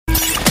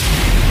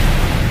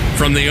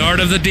From the art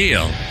of the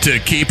deal to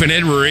keeping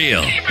it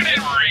real.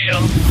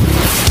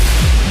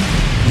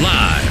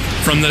 Live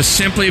from the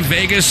Simply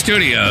Vegas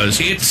studios,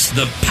 it's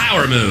The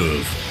Power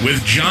Move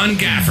with John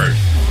Gafford.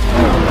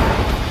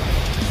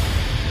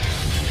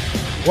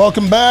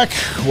 Welcome back.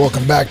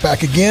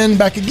 Back again.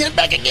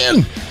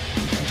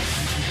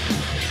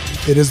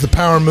 It is The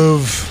Power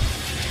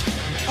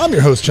Move. I'm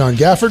your host, John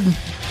Gafford.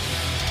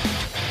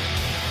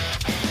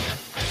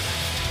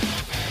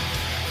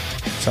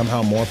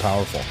 Somehow more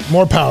powerful.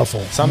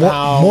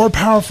 Somehow more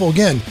powerful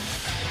again.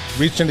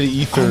 Reached into the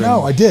ether. I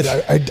know, I did.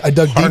 I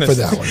dug deep for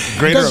that one.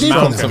 Greater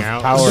amounts of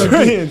power.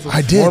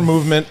 I did. More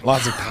movement,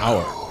 lots of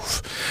power.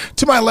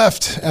 To my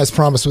left, as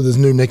promised with his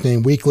new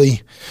nickname,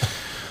 Weekly.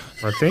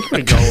 I think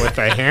we go with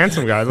the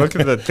handsome guy. Look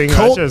at the thing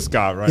I just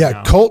got now.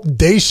 Yeah, Colt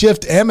Day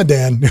Shift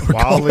Amidan.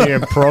 Wildly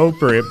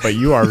inappropriate, but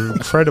you are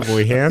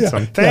incredibly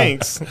handsome.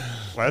 Thanks.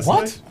 Yeah.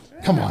 What?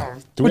 Come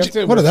on. What did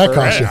that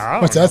cost you?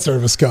 What's that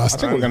service cost?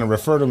 I think we're going to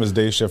refer to him as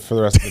Day Shift for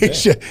the rest of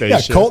the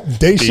day. Colt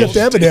Day Shift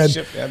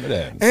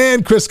Amidan.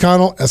 And Chris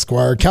Connell,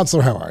 Esquire.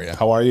 Counselor, how are you?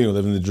 How are you?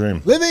 Living the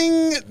dream.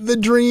 Living the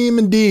dream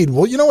indeed.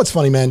 Well, you know what's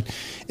funny, man,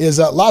 is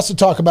lots to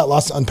talk about,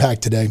 lots to unpack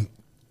today.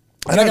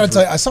 And I got to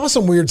tell you, I saw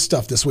some weird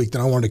stuff this week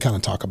that I wanted to kind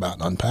of talk about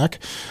and unpack.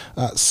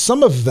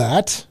 Some of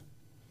that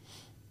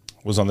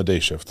was on the day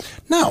shift.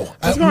 No.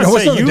 I was going to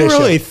say, you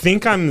really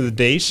think I'm the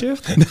day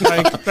shift?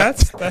 Like,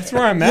 that's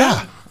where I'm at?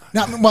 Yeah.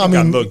 Now, well, I mean,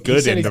 I look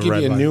good in the give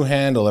red you a light. new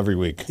handle every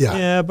week.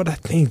 Yeah, but I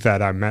think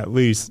that I'm at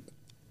least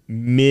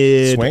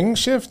mid swing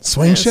shift.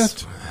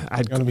 Shift.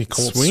 I'd going to be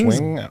Colt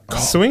swing. Oh.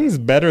 Swing's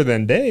better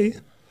than day.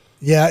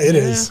 Yeah, it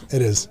is.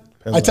 It is.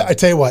 I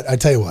tell you what.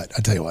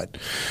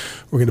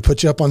 We're going to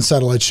put you up on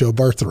Satellite Show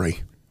Bar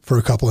 3 for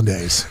a couple of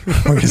days.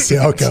 We're going to see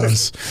how it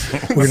goes.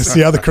 We're going to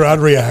see how the crowd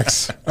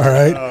reacts. All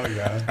right. Oh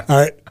God. All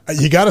right.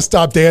 You got to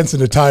stop dancing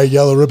to tie a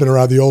yellow ribbon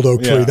around the old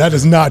oak tree. Yeah. That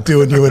is not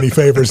doing you any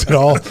favors at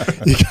all.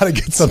 You got to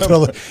get something.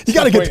 You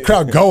got to get the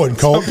crowd going,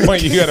 Colt. At some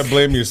point, you got to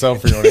blame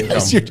yourself for your own income.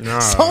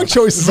 Song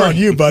choice is on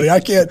you, buddy. I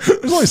can't.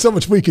 There's only so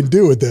much we can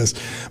do with this.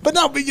 But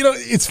you know,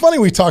 it's funny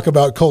we talk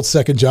about Colt's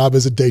second job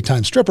as a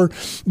daytime stripper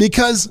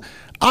because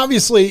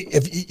obviously,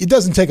 if it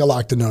doesn't take a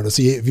lot to notice.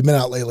 If you've been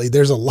out lately,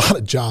 there's a lot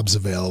of jobs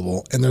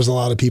available, and there's a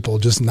lot of people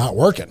just not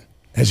working,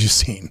 as you've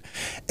seen.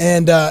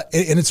 And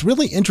it's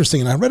really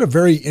interesting. And I read a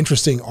very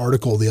interesting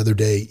article the other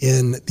day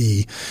in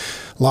the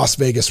Las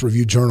Vegas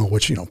Review-Journal,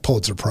 which,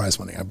 Pulitzer Prize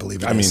winning, I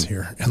believe it is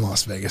here in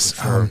Las Vegas.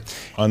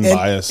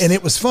 Unbiased. And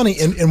it was funny.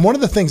 And one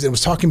of the things, it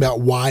was talking about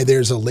why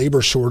there's a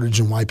labor shortage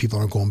and why people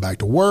aren't going back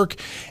to work.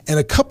 And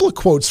a couple of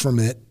quotes from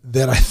it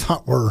that I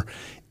thought were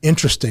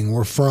interesting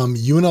were from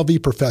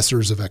UNLV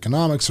professors of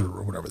economics or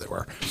whatever they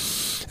were.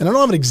 And I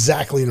don't have it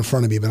exactly in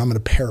front of me, but I'm going to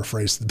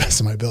paraphrase to the best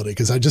of my ability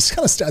because I just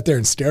kind of sat there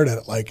and stared at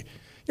it like,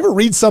 you ever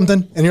read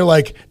something and you're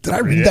like, did I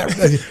read that?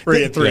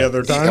 Read it three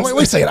other times.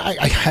 Wait a second.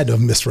 I had to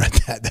have misread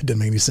that. That didn't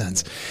make any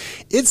sense.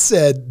 It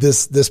said,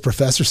 this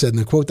professor said, and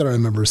the quote that I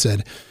remember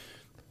said,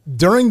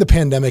 during the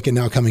pandemic and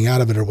now coming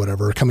out of it or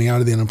whatever, coming out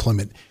of the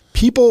unemployment,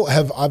 people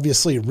have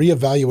obviously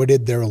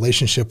reevaluated their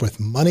relationship with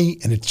money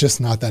and it's just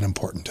not that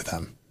important to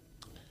them.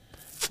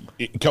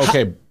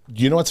 Okay,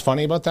 you know what's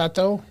funny about that,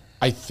 though?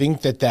 I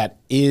think that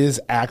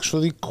is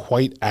actually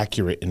quite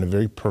accurate in a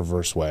very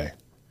perverse way.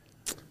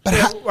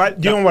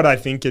 But do you know what I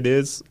think it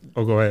is?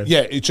 Oh, go ahead.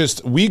 Yeah, it's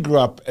just we grew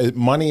up,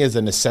 money is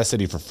a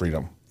necessity for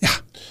freedom. Yeah.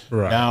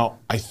 Right. Now,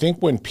 I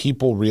think when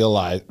people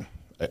realize,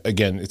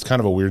 again, it's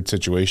kind of a weird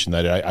situation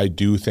that I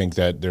do think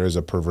that there is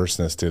a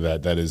perverseness to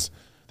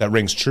that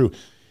rings true.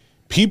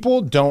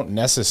 People don't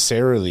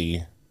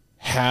necessarily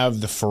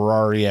have the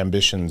Ferrari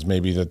ambitions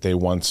maybe that they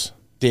once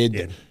did.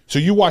 Yeah. So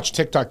you watch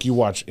TikTok, you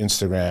watch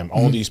Instagram,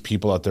 all these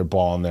people out there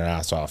balling their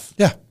ass off.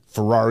 Yeah.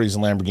 Ferraris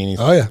and Lamborghinis.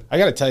 Oh, yeah. I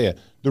got to tell you,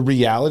 the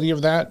reality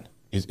of that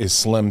is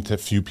slim to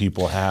few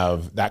people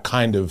have that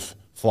kind of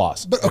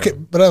floss. But okay,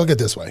 but I look at it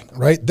this way,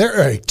 right? There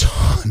are a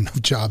ton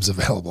of jobs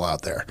available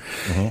out there.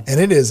 Mm-hmm. And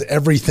it is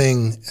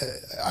everything.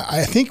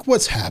 I think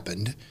what's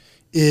happened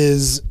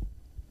is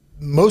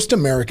most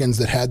Americans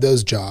that had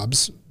those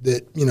jobs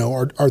that,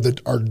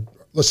 are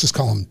let's just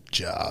call them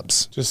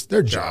jobs.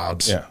 They're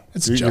jobs. Yeah.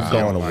 It's a job.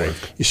 You're going to work.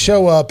 You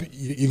show up,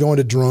 you go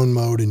into drone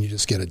mode and you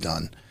just get it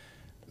done.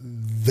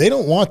 They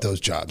don't want those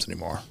jobs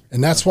anymore.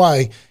 And that's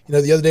why,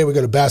 the other day we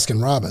go to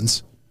Baskin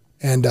Robbins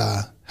and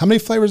how many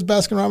flavors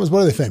Baskin Robbins? What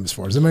are they famous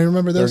for? Does anybody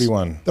remember this?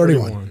 31.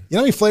 31. You know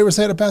how many flavors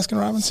they had at Baskin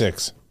Robbins?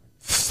 6.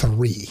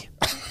 3.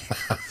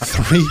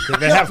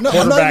 They have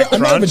quarterback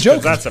crunch,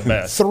 that's the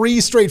best.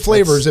 3 straight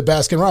flavors at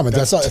Baskin Robbins.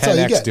 That's all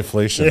you get.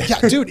 Deflation. Yeah,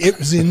 dude, it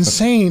was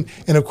insane.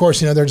 And of course,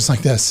 they're just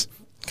like this.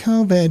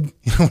 COVID.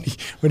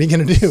 What are you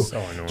going to do? So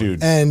annoying.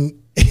 Dude.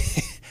 And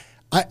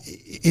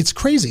it's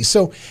crazy.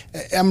 So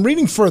I'm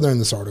reading further in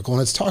this article,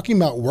 and it's talking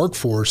about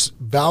workforce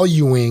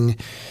valuing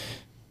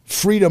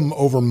freedom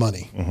over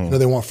money. Mm-hmm.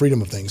 They want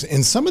freedom of things.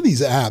 And some of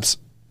these apps,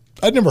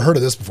 I'd never heard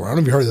of this before. I don't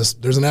know if you heard of this.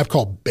 There's an app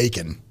called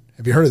Bacon.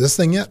 Have you heard of this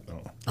thing yet? No.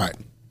 All right.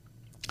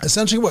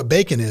 Essentially what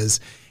Bacon is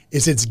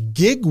it's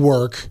gig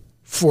work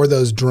for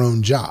those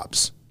drone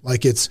jobs.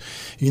 Like you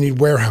need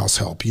warehouse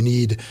help. You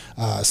need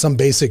some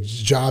basic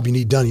job you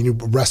need done. You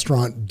need a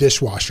restaurant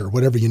dishwasher,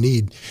 whatever you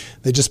need.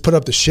 They just put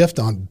up the shift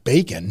on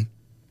bacon,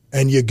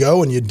 and you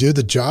go and you do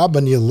the job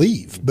and you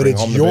leave. But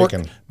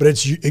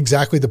it's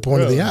exactly the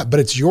point of the app.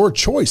 But it's your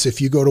choice if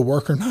you go to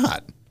work or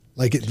not.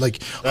 Like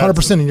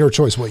 100% in your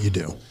choice what you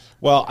do.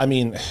 Well, I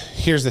mean,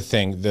 here's the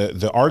thing.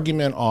 The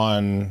argument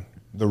on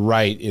the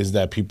right is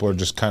that people are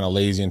just kind of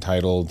lazy,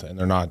 entitled,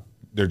 and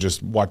they're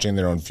just watching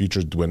their own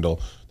futures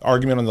dwindle. The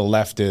argument on the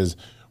left is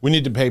we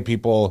need to pay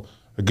people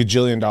a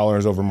gajillion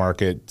dollars over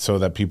market so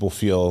that people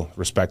feel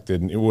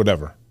respected and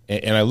whatever.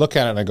 And I look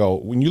at it and I go,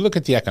 when you look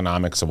at the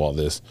economics of all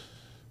this,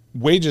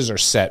 wages are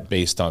set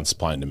based on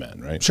supply and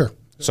demand, right? Sure.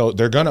 So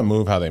they're going to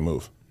move how they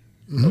move.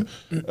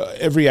 Mm-hmm.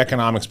 Every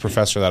economics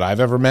professor that I've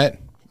ever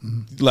met,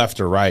 left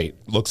or right,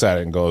 looks at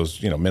it and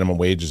goes, minimum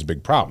wage is a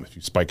big problem. If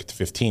you spike it to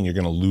 15, you're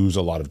going to lose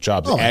a lot of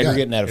jobs. The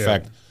aggregate net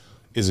effect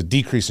is a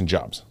decrease in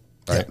jobs,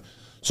 right? Yeah.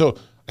 So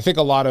I think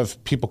a lot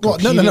of people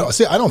competing. No.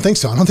 See, I don't think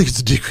so. I don't think it's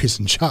a decrease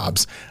in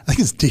jobs. I think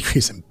it's a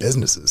decrease in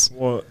businesses.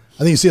 Well, I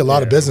think you see a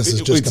lot of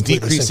businesses just it's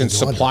decrease in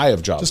supply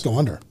of jobs. Just go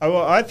under.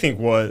 Well, I think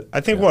what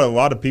a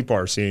lot of people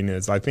are seeing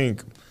is, I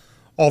think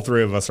all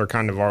three of us are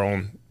kind of our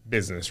own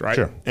business, right?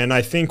 Sure. And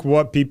I think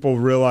what people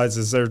realize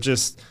is they're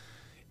just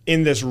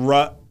in this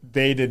rut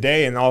day to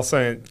day, and all of a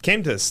sudden it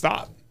came to a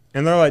stop.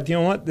 And they're like, you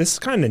know what? This is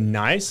kind of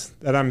nice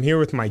that I'm here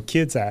with my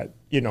kids at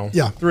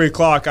 3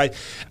 o'clock. I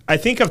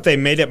think if they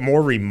made it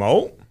more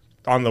remote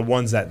on the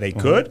ones that they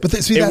could, but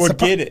it would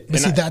get it.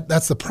 But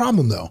that's the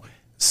problem, though.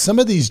 Some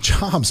of these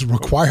jobs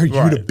require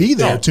you to be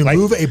there to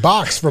move a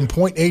box from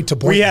point A to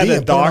point B and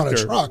put it on a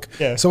truck.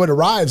 Yeah. So it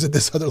arrives at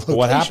this other location.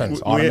 What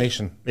happens?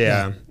 Automation.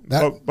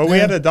 But we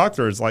had a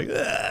doctor. It's like,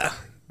 I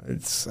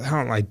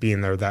don't like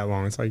being there that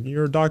long. It's like,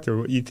 you're a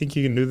doctor. You think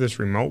you can do this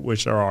remote,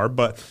 which there are.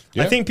 But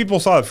I think people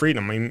saw the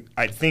freedom. I mean,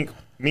 I think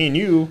me and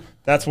you,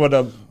 that's what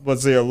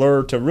was the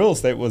allure to real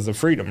estate, was the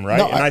freedom,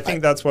 right? And I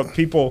think that's what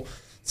people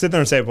sit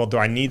there and say, well, do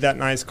I need that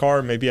nice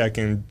car? Maybe I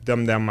can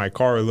dumb down my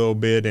car a little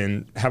bit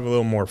and have a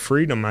little more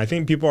freedom. I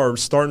think people are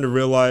starting to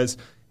realize,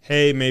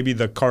 hey, maybe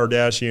the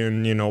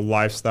Kardashian,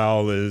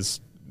 lifestyle is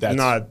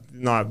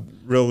not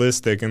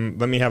realistic, and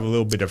let me have a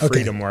little bit of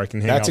freedom where I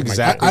can hang out with my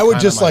kids. I would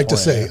just like to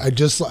say, I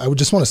would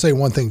just want to say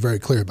one thing very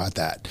clear about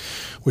that,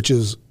 which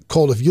is,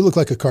 Colt, if you look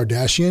like a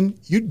Kardashian,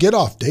 you'd get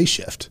off day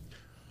shift.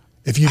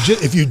 If you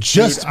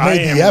just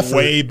made the effort,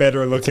 way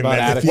better looking than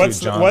attitude,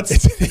 what's the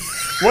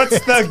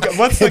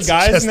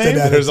guy's name?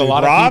 There's a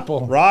lot of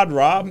people.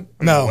 Rob.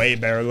 No, way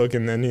better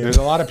looking than him. There's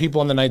a lot of people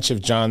on the night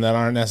shift, John, that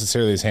aren't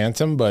necessarily as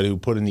handsome, but who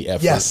put in the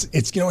effort. Yes,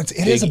 it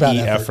is about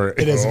effort.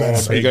 It is about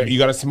effort. You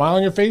got a smile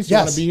on your face. You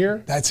want to be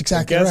here. That's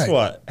exactly right. Guess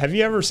what? Have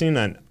you ever seen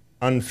an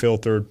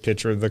unfiltered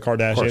picture of the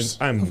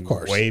Kardashians? Of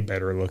course. Way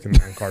better looking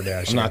than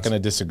Kardashians. I'm not going to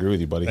disagree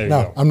with you, buddy.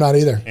 No, I'm not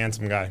either.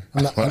 Handsome guy.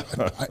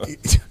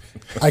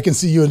 I can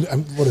see you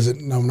and what is it?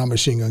 No, not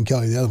Machine Gun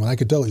Kelly. The other one. I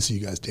could totally see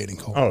you guys dating,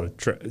 Cole. Oh,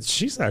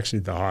 she's actually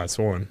the hottest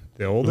one.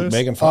 The oldest.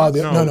 Megan Fox.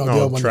 The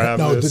other one.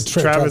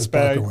 Travis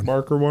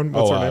Barker one.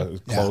 What's her name?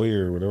 Chloe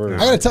or whatever. I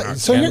gotta tell you.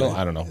 So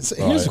I don't know.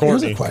 Here's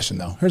a question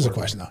though.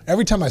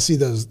 Every time I see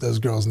those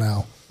girls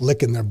now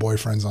licking their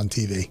boyfriends on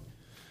TV,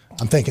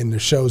 I'm thinking their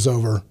show's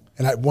over,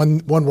 and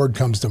one word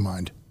comes to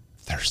mind: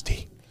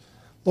 thirsty.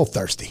 A little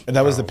thirsty. And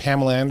that was the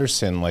Pamela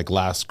Anderson,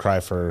 last cry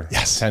for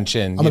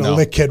attention. I'm going to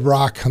lick Kid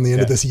Rock on the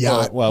end of this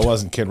yacht. Well, it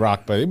wasn't Kid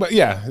Rock, but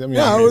yeah. I mean,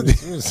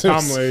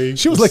 Tom Lee.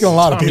 She was licking a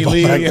lot of people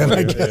back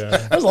then.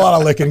 There's a lot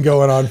of licking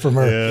going on from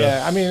her.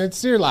 Yeah, I mean,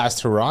 it's your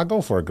last hurrah.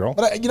 Go for it, girl.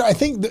 But I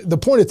think the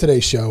point of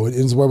today's show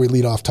is where we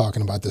lead off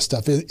talking about this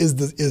stuff.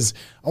 Is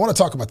I want to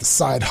talk about the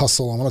side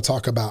hustle. I want to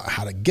talk about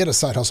how to get a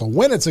side hustle,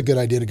 when it's a good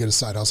idea to get a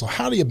side hustle.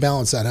 How do you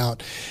balance that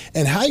out,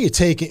 and how you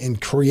take it and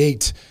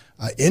create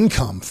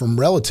income from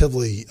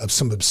relatively of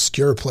some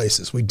obscure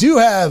places. We do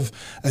have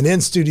an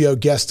in-studio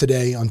guest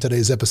today on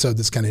today's episode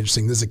that's kind of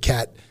interesting. This is a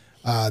cat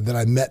that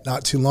I met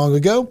not too long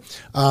ago.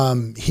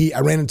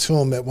 I ran into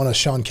him at one of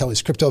Sean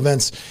Kelly's crypto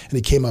events, and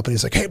he came up and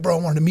he's like, "Hey, bro,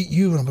 I wanted to meet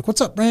you." And I'm like,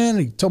 "What's up, man?"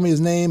 And he told me his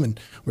name, and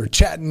we were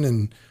chatting,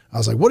 and I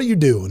was like, "What do you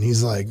do?" And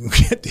he's like,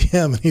 get to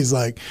him, and he's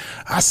like,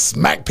 "I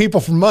smack people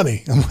for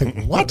money." I'm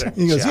like, "What?" And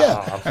he goes,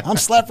 "Yeah, I'm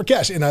slapped for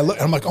cash." And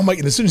I'm like, "Oh my!"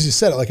 And as soon as he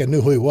said it, I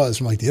knew who he was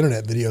from the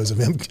internet videos of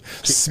him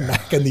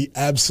smacking the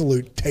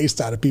absolute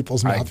taste out of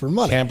people's mouth for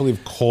money. I can't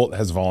believe Colt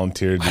has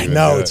volunteered. I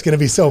know it's going to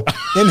be so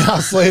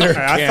in-house later.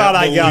 I thought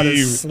I got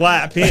to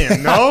slap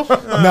him. No,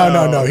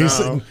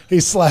 no.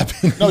 He's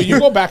slapping. No, you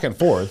go back and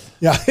forth.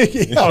 Yeah.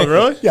 Oh,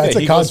 really? Yeah, it's a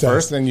he contest. Goes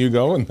first, then you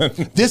go, and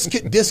then this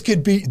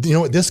could be. You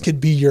know what? This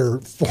could be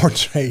your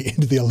forte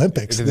into the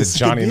Olympics. This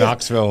Johnny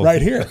Knoxville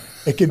right here.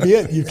 It could be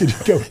it. You could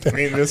go there. I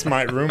mean, this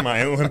might ruin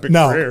my Olympic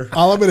career.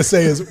 All I'm going to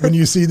say is, when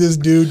you see this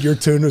dude, your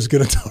tune is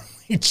going to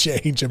totally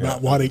change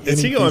about wanting.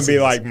 Is he going to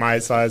be like my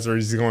size, or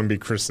is he going to be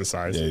Chris's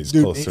size? Yeah, he's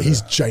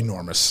he's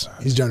ginormous.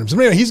 He's ginormous.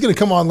 Anyway, he's going to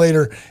come on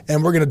later,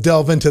 and we're going to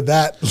delve into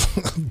that,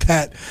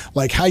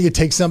 like how you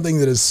take something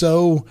that is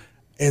so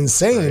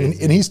insane.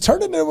 And he's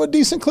turned it into a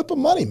decent clip of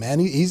money, man.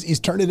 He's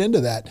turned it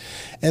into that.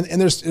 And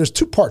there's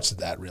two parts to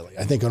that, really.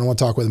 I think I want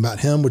to talk with him about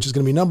him, which is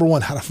going to be number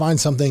one, how to find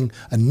something,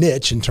 a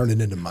niche, and turn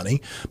it into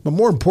money. But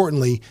more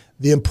importantly,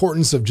 the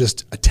importance of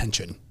just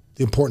attention,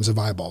 the importance of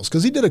eyeballs.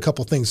 Because he did a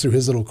couple things through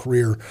his little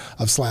career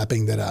of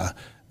slapping that,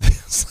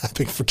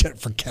 slapping for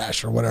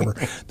cash or whatever,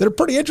 that are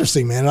pretty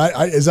interesting, man.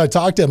 As I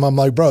talked to him, I'm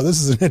like, bro,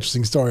 this is an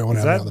interesting story. I want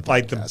to have on the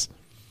podcast.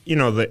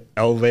 The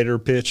elevator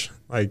pitch,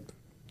 like,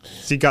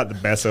 he got the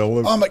best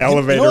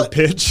elevator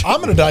pitch.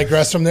 I'm going to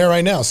digress from there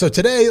right now. So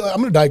today,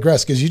 I'm going to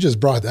digress because you just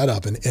brought that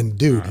up, and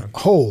dude,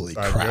 holy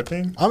crap!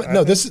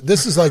 This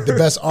is like the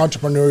best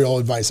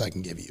entrepreneurial advice I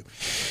can give you.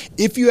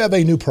 If you have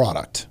a new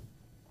product,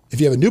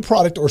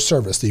 or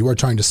service that you are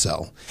trying to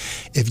sell,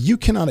 if you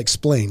cannot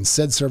explain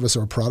said service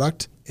or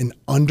product in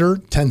under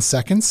 10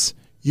 seconds,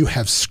 you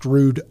have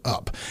screwed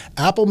up.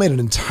 Apple made an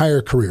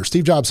entire career.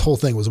 Steve Jobs' whole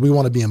thing was, we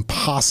want to be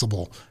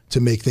impossible to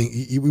make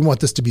things. We want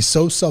this to be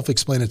so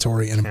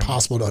self-explanatory and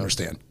impossible to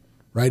understand,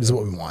 right? Is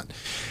what we want.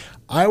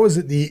 I was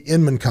at the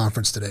Inman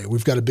conference today.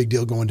 We've got a big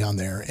deal going down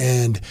there,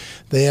 and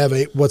they have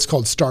what's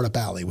called Startup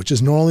Alley, which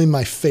is normally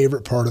my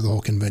favorite part of the whole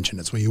convention.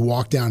 It's where you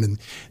walk down and,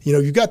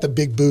 you've got the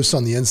big booths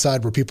on the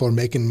inside where people are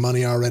making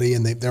money already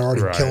and they're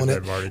already killing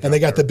it. And they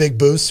got the big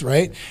booths,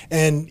 right?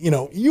 And, I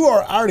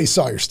already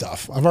saw your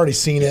stuff. I've already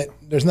seen it.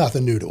 There's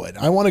nothing new to it.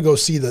 I want to go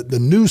see the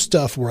new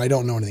stuff where I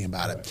don't know anything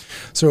about it.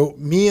 So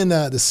me and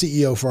the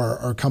CEO for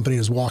our company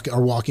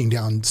are walking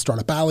down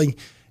Startup Alley.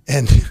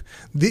 And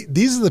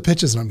these are the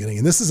pitches that I'm getting.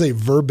 And this is a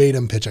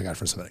verbatim pitch I got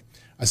from somebody.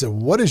 I said,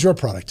 what does your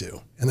product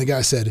do? And the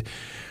guy said,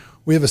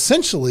 we have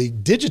essentially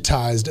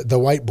digitized the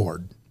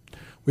whiteboard.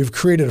 We've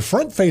created a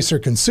front-facer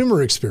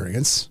consumer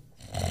experience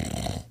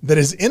that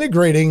is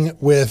integrating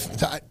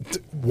with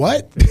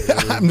what?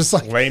 I'm just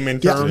like, layman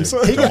terms.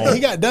 He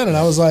got done, and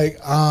I was like,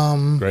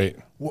 great.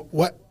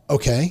 What?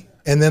 Okay.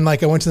 And then I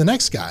went to the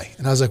next guy,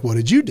 and I was like, what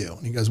did you do?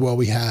 And he goes, well,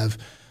 we have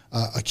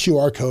a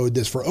QR code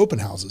that's for open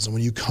houses. And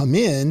when you come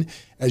in,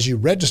 as you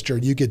register,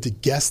 you get to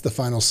guess the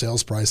final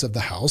sales price of the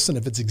house. And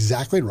if it's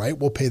exactly right,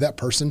 we'll pay that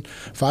person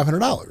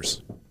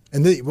 $500.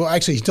 And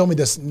actually, he told me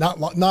this,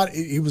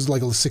 it was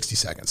like 60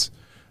 seconds.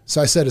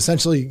 So I said,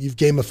 essentially, you've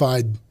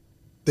gamified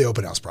the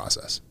open house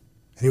process.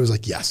 And he was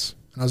like, yes.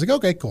 And I was like,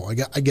 okay, cool. I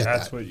get that.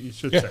 That's what you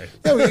should say.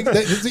 Yeah,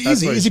 it's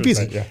easy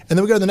peasy. Yeah. And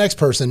then we go to the next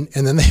person,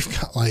 and then they've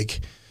got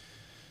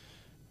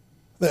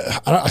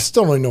I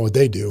still don't even know what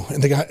they do.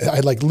 And I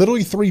had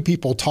literally 3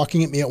 people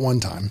talking at me at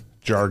one time.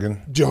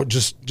 Jargon.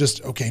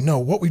 Just okay. No,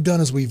 what we've done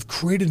is we've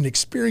created an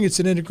experience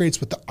that integrates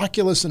with the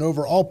Oculus and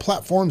over all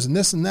platforms and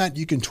this and that.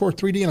 You can tour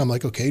 3D. And I'm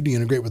like, okay, do you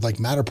integrate with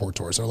Matterport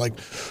tours? They're like,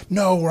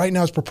 no, right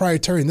now it's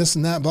proprietary and this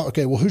and that. But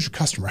okay, well, who's your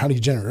customer? How do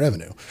you generate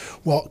revenue?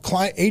 Well,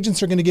 client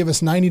agents are going to give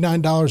us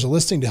 $99 a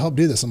listing to help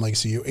do this. I'm like,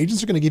 so your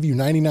agents are going to give you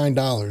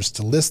 $99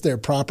 to list their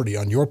property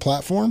on your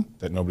platform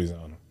that nobody's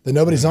on. That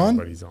nobody's on?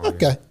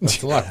 Okay.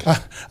 That's luck.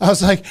 I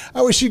was like,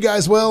 I wish you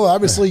guys well.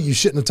 Obviously, you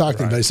shouldn't have talked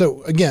to anybody.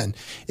 So again,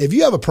 if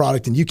you have a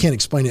product and you can't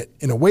explain it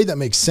in a way that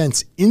makes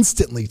sense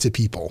instantly to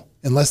people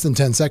in less than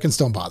 10 seconds,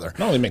 don't bother.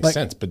 Not only makes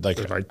sense, but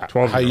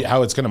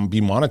how it's going to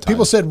be monetized.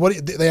 People said,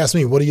 they asked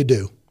me, what do you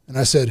do? And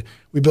I said,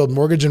 we build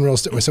mortgage and real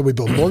estate. I said, we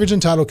build mortgage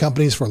and title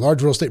companies for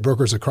large real estate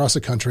brokers across the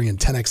country and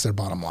 10x their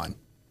bottom line.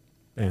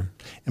 Yeah.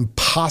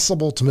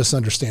 Impossible to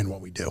misunderstand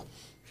what we do.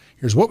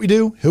 Here's what we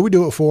do, who we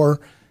do it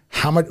for,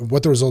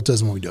 what the result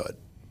is when we do it.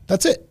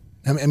 That's it.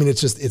 I mean,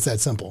 it's that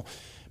simple.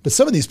 But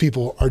some of these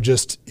people are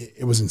just,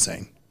 it was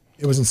insane.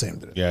 It was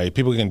insane. Yeah,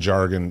 people can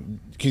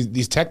jargon.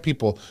 These tech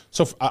people.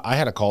 So I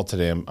had a call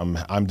today.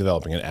 I'm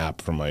developing an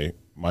app for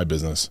my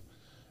business,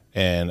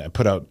 and I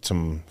put out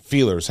some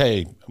feelers.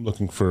 Hey, I'm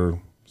looking for,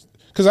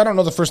 because I don't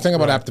know the first thing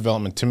about app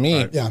development. To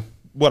me,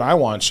 what I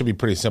want should be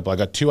pretty simple. I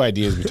got 2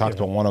 ideas. We talked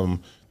about one of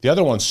them. The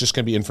other one's just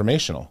going to be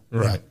informational.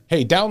 Right.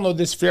 Hey, download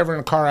this if you're ever in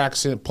a car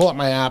accident. Pull up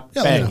my app.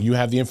 Bang, you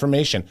have the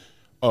information.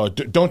 Oh,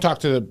 don't talk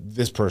to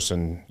this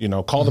person.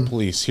 Call the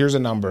police. Here's a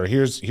number.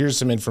 Here's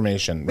some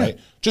information. Right.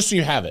 Just so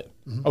you have it.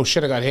 Oh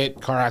shit, I got hit.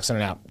 Car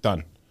accident app.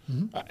 Done.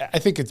 I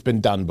think it's been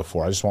done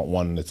before. I just want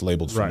one that's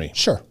labeled for me.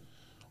 Sure.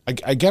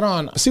 I get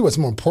on. See, what's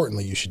more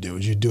importantly you should do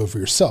is you do it for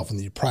yourself and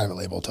then you private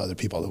label to other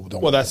people who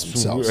don't. Well, that's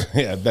themselves.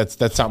 Yeah, that's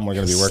something we're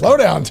going to be working. Slow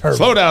down, Turbo.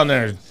 Slow down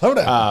there. Slow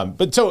down.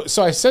 But so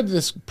I said to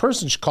this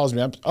person, she calls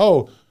me up.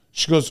 Oh,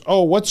 she goes,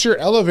 oh, what's your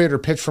elevator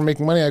pitch for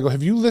making money? I go,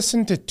 have you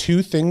listened to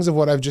 2 things of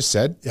what I've just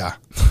said? Yeah.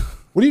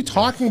 What are you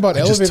talking about?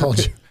 I just told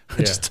you.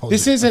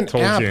 This is an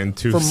app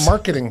for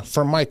marketing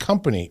for my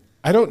company.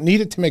 I don't need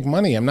it to make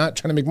money. I'm not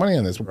trying to make money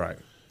on this. Right.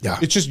 Yeah.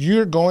 It's just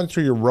you're going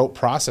through your rote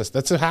process.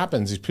 That's what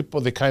happens. These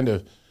people, they kind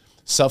of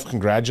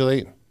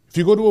self-congratulate. If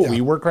you go to a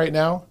WeWork right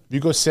now, if you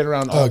go sit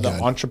around all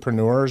the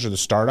entrepreneurs or the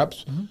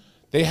startups,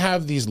 they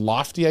have these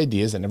lofty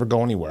ideas that never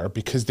go anywhere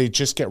because they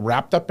just get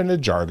wrapped up into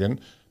jargon.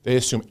 They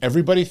assume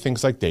everybody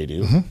thinks like they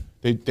do.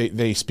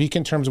 They speak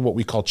in terms of what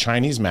we call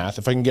Chinese math.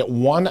 If I can get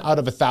 1 out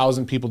of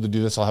 1,000 people to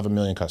do this, I'll have 1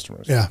 million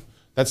customers. Yeah.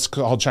 That's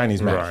called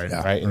Chinese math,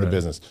 right? In the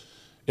business.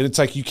 And it's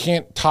like you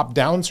can't top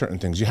down certain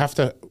things. You have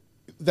to,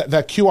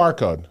 that QR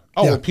code.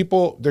 Oh, well,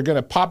 people, they're going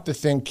to pop the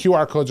thing.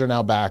 QR codes are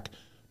now back.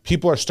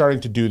 People are starting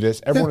to do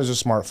this. Everyone has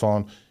a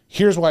smartphone.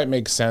 Here's why it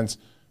makes sense.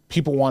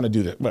 People want to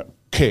do this.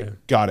 Okay,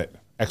 got it.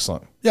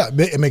 Excellent. Yeah,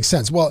 it makes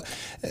sense. Well,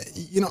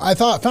 I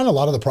found a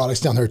lot of the products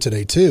down there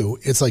today too.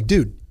 It's like,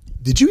 dude,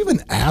 did you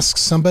even ask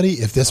somebody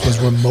if this was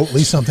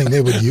remotely something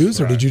they would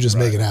use, or did you just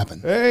make it happen?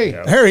 Hey,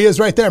 There he is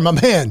right there, my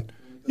man.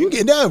 You can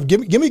get down.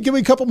 Give me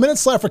a couple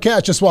minutes. Slap for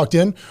Cash just walked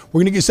in. We're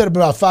going to get set up in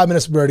about 5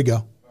 minutes. We're ready to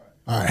go.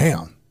 All right, hang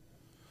on.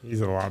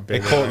 He's a lot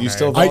bigger. Hey, Colt, you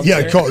still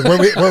Yeah, Colt. Where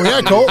we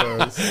at, Colt?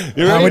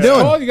 How we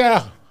doing? Colt,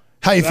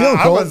 How you feeling,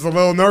 I Colt? was a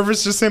little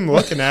nervous just him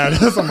looking at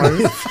us. I'm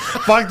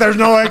like there's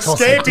no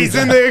escape. He's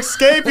in the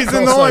escape. He's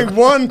in the only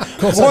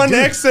one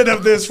exit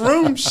of this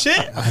room.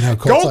 Shit. I know,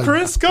 Go,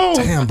 Chris, go.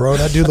 Damn, bro.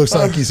 That dude looks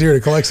like he's here to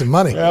collect some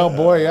money. Oh,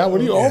 boy. Yeah. What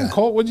do you own,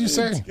 Colt? What did you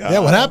say? Yeah,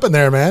 what happened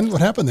there, man?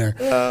 What happened there?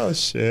 Oh,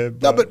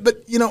 shit. No, but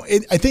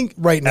I think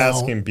right now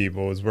asking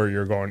people is where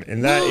you're going,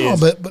 and that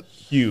is but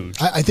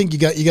huge. I think you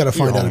got to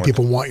find out if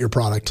people want your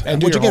product,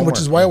 And which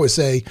is why I always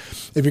say,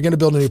 if you're going to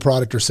build a new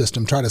product or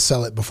system, try to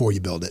sell it before you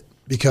build it,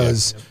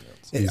 because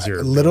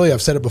literally,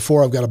 I've said it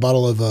before. I've got a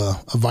bottle of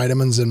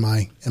vitamins in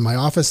my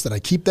office that I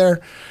keep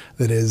there,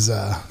 that is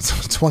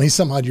 20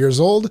 some odd years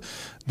old,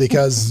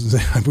 because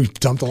we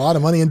dumped a lot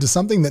of money into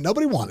something that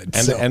nobody wanted.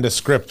 And a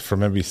script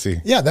from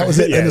NBC. Yeah, that was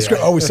it. And the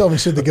script. Oh, we still haven't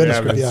seen the goodness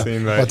script. Yeah,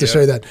 I'll have to show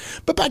you that.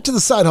 But back to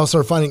the side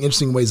hustle, or finding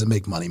interesting ways to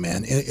make money,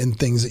 man, in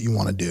things that you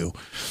want to do.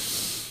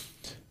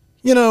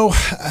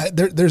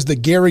 There's the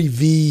Gary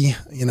V,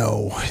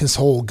 his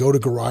whole go to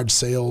garage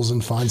sales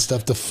and find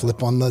stuff to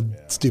flip on the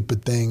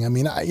stupid thing. I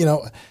mean, I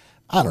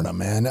don't know,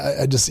 man.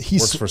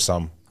 Works for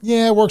some.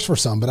 Yeah, it works for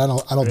some, but I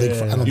don't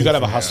think You got to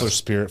have a hustler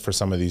spirit for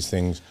some of these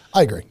things.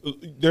 I agree.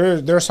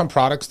 There are some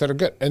products that are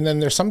good. And then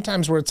there's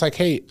sometimes where it's like,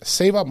 hey,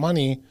 save up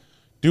money,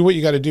 do what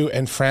you got to do,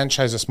 and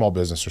franchise a small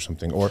business or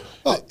something. Or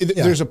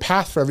there's a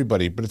path for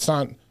everybody, but it's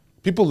not.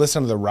 People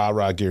listen to the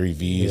rah-rah Gary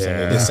V's and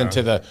they listen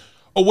to the,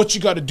 what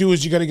you got to do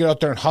is you got to get out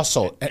there and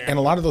hustle. And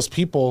a lot of those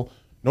people,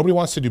 nobody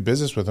wants to do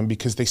business with them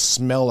because they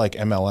smell like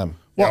MLM.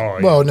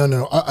 Well,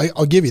 no.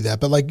 I'll give you that.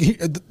 But like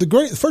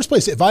the first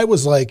place, if I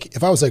was like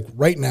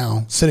right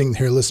now sitting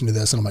here listening to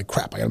this and I'm like,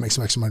 crap, I got to make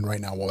some extra money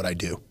right now. What would I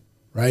do?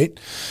 Right.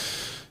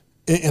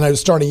 And I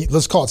was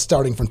let's call it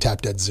starting from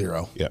tap dead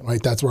zero. Yeah.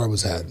 Right. That's where I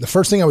was at. The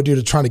first thing I would do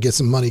to try to get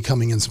some money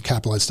coming in, some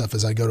capitalized stuff,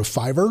 is I'd go to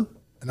Fiverr.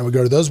 And I would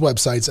go to those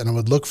websites and I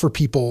would look for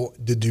people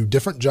to do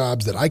different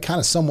jobs that I kind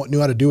of somewhat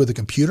knew how to do with a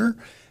computer,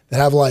 that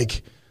have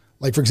like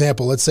for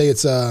example, let's say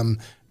it's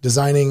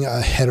designing a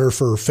header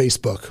for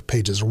Facebook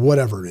pages or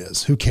whatever it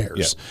is. Who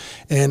cares?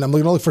 Yeah. And I'm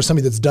going to look for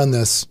somebody that's done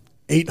this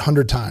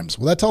 800 times.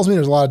 Well, that tells me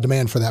there's a lot of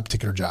demand for that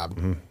particular job.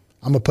 Mm-hmm.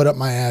 I'm going to put up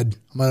my ad.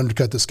 I'm going to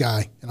undercut this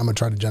guy and I'm going to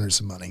try to generate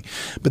some money.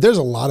 But there's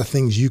a lot of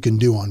things you can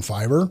do on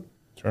Fiverr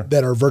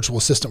that are virtual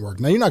assistant work.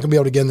 Now, you're not going to be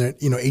able to get in there,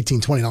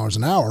 $18, $20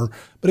 an hour.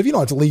 But if you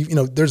don't have to leave,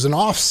 there's an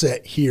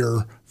offset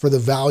here for the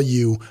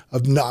value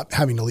of not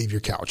having to leave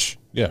your couch.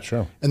 Yeah,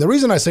 sure. And the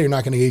reason I say you're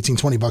not going to get $18,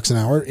 $20 an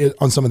hour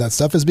on some of that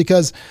stuff is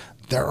because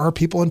there are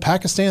people in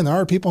Pakistan, there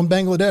are people in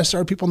Bangladesh,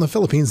 there are people in the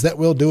Philippines that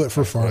will do it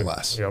for far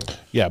less. Yep.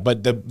 Yeah,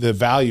 but the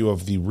value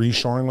of the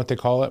reshoring, what they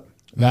call it,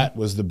 that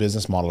was the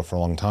business model for a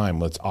long time.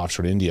 Let's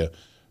offshore to India.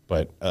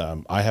 But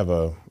I have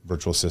a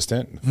virtual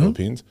assistant in the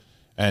Philippines,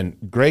 and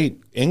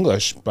great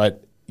English,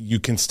 but you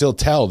can still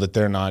tell that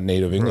they're not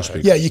native English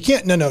speakers. Yeah, you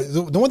can't. No.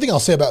 The one thing I'll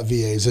say about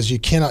VAs is you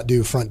cannot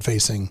do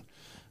front-facing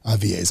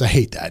VAs. I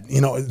hate that.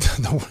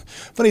 The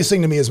funniest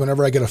thing to me is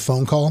whenever I get a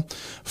phone call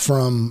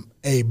from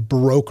a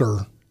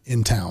broker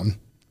in town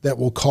that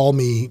will call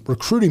me,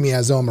 recruiting me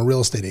as though I'm a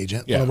real estate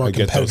agent, one of our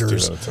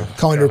competitors,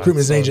 calling to recruit me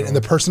as an agent, and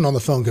the person on the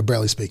phone could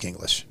barely speak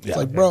English. It's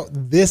like, bro,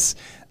 this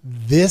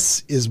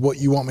is what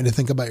you want me to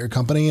think about your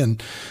company.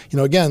 And,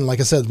 again, like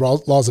I said,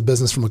 laws of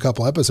business from a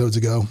couple episodes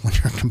ago, when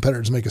your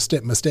competitors make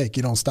a mistake,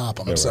 you don't stop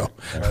them. So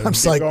I'm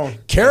just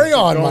like, carry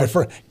on, my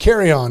friend,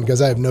 carry on, because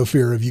I have no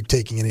fear of you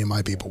taking any of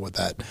my people with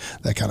that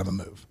kind of a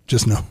move.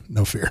 Just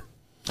no fear.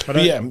 But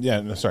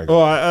sorry.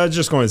 Well, I was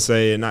just going to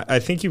say, and I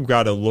think you've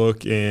got to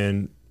look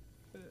and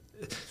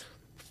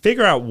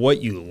figure out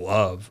what you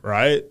love,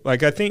 right?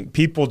 Like, I think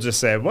people just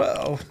say,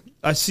 well,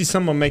 I see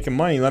someone making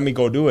money, let me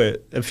go do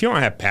it. If you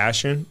don't have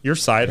passion, your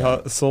side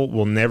hustle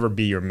will never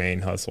be your main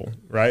hustle,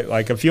 right?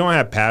 Like, if you don't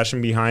have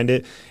passion behind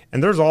it,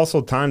 and there's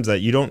also times that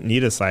you don't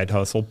need a side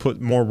hustle, put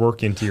more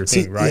work into your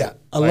thing, right? Yeah,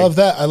 I love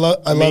that. I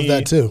love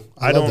that too.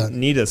 I don't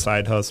need a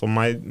side hustle.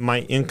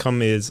 My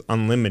income is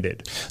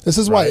unlimited. This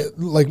is why,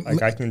 like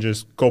I can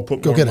just go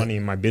put more money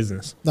in my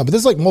business. No, but this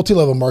is like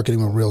multi-level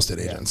marketing with real estate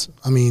agents.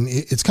 I mean,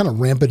 it's kind of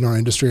rampant in our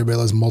industry. Everybody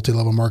loves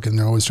multi-level marketing.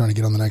 They're always trying to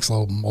get on the next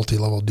level,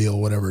 multi-level deal,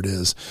 whatever it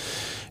is.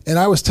 And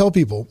I always tell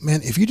people,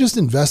 man, if you just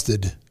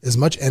invested as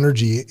much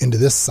energy into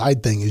this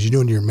side thing as you do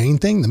into your main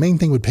thing, the main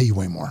thing would pay you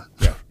way more.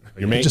 Yeah.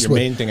 Your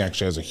main thing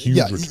actually has a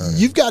huge return.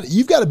 You've got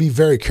to be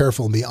very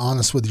careful and be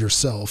honest with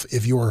yourself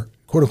if your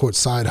quote unquote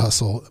side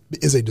hustle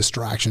is a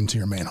distraction to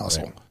your main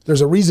hustle. Right.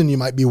 There's a reason you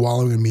might be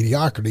wallowing in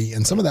mediocrity,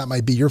 and some of that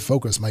might be your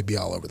focus might be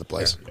all over the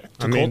place.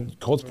 Yeah.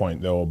 Colt's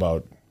point though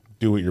about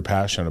do what you're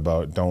passionate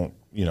about. Don't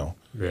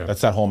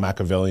that's that whole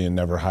Machiavellian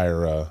never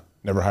hire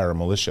a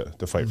militia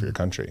to fight for your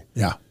country.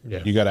 Yeah.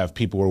 You got to have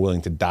people who are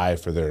willing to die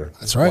for their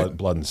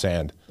blood and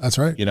sand. That's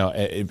right.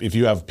 If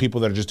you have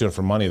people that are just doing it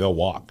for money, they'll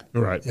walk.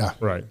 Right. Yeah.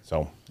 Right.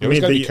 So you always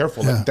got to be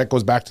careful. That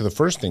goes back to the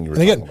first thing you were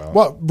talking about.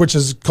 Well, which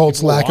is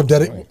Colt's lack of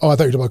dedication. Oh, I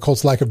thought you were talking about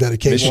Colt's lack of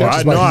dedication.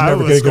 I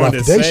was going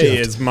to say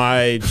is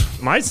my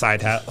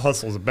side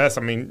hustle is the best.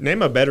 I mean,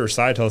 name a better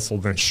side hustle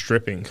than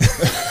stripping.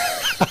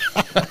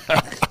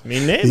 I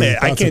mean, name it.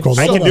 I can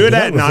do it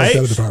at night.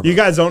 You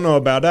guys don't know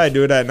about it. I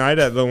do it at night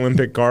at the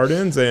Olympic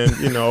Gardens, and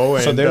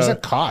so there's a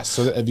cost.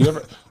 So have you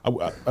ever?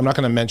 I'm not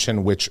going to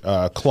mention which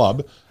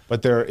club,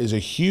 but there is a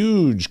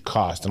huge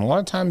cost, and a lot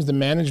of times the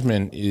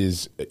management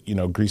is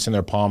greasing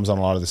their palms on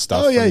a lot of the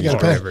stuff. Oh yeah, you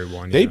got to pay.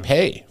 Everyone, they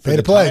pay for pay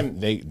to play.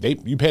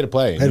 You pay to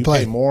play. You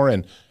pay more,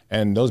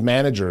 and those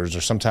managers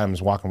are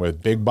sometimes walking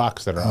with big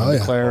bucks that are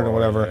undeclared or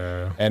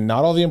whatever, and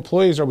not all the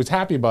employees are always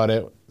happy about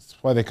it.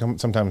 That's why they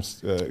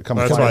sometimes come.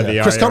 That's why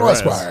the Chris Connell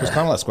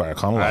Esquire.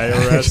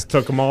 IRS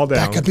took them all down.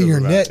 That could be your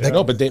net.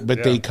 No, but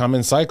they come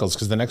in cycles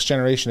because the next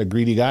generation of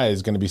greedy guys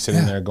is going to be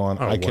sitting there going,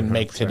 "I can 100%.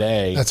 Make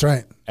today." That's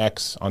right.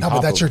 X on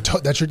top. But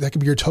that could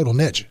be your total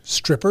niche.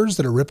 Strippers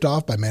that are ripped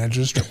off by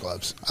managers of strip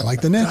clubs. I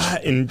like the niche.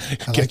 And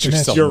get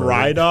yourself your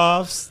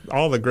write-offs,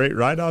 all the great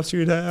write-offs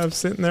you'd have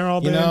sitting there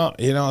all day.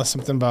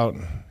 Something about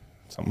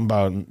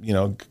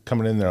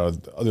coming in there.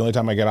 The only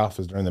time I get off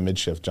is during the mid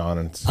shift, John.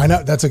 And I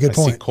know that's a good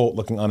point. I see Colt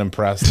looking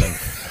unimpressed.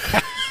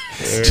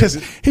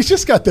 And he's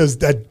just got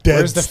that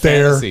dead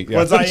stare. Yeah.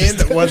 Was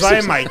I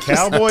in my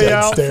cowboy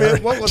outfit? Stare.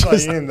 What was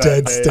I in that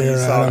dead day? Stare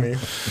at him.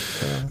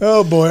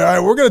 Oh boy! All right,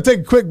 we're gonna take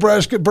a quick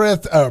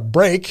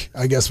break.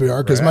 I guess we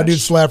are because my dude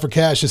Slap for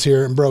Cash is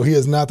here, and bro, he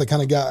is not the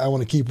kind of guy I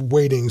want to keep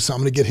waiting. So I'm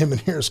gonna get him in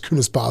here as soon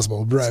as possible.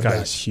 We'll be right back.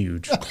 This guy's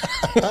huge. Fucking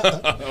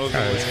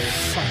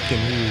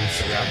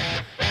huge.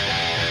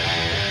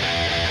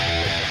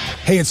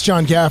 Hey, it's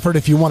John Gafford.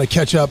 If you want to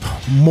catch up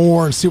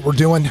more and see what we're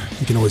doing,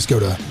 you can always go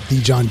to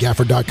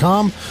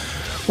thejohngafford.com,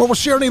 where we'll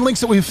share any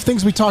links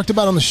things we talked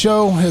about on the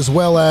show, as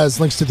well as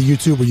links to the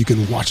YouTube where you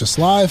can watch us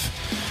live.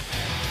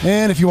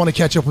 And if you want to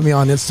catch up with me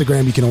on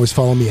Instagram, you can always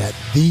follow me at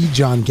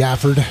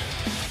thejohngafford.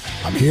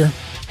 I'm here.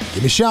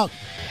 Give me a shout.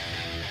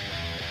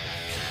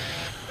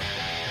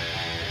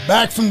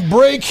 Back from the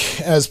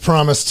break, as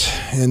promised,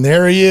 and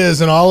there he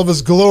is in all of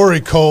his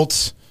glory,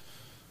 Colt.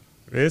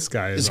 This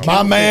guy is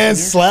my man,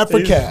 Slap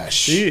for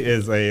Cash. He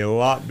is a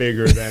lot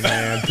bigger than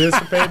I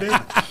anticipated.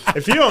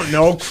 If you don't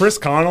know Chris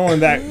Connell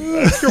and that,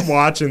 if you're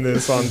watching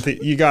this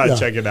you gotta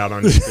check it out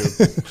on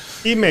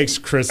YouTube. He makes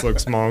Chris look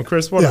small.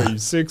 Chris, what are you,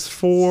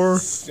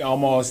 6'4"?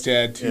 Almost,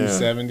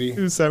 270.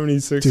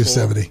 276.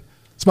 270.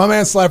 It's my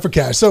man, Slap for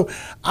Cash. So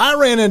I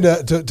ran into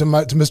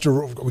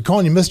Mr. We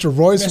calling you Mr.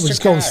 Royce? We're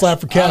just calling Slap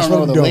for Cash. I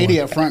don't know. The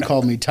lady up front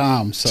called me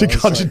Tom. So she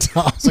called you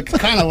Tom. It's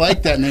kind of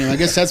like that name. I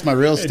guess that's my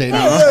real estate name.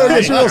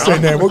 That's your real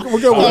estate name.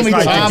 We'll go with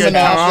Tom.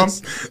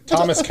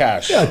 Thomas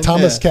Cash. Yeah,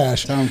 Thomas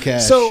Cash. Tom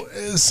Cash.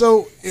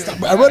 So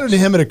I run into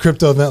him at a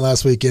crypto event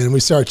last weekend, and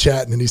we started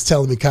chatting, and he's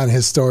telling me kind of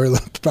his story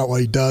about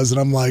what he does,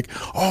 and I'm like,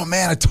 oh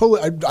man,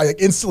 I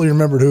instantly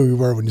remembered who you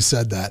were when you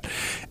said that,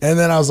 and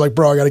then I was like,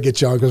 bro, I got to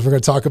get you on because we're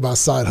going to talk about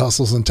side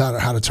hustles and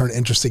how to turn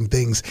interesting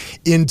things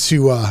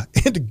into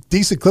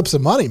decent clips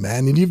of money,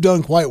 man. And you've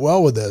done quite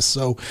well with this.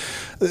 So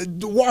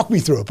walk me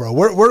through it, bro.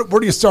 Where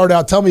do you start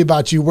out? Tell me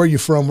about you. Where are you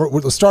from?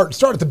 Let's start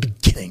at the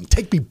beginning.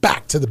 Take me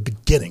back to the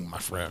beginning, my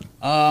friend.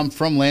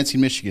 From Lansing,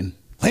 Michigan.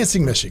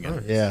 Lansing,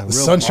 Michigan. Yeah. The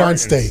Sunshine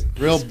State.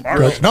 No,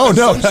 that's not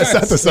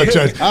the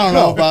Sunshine. I don't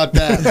know about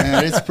that,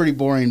 man. It's pretty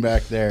boring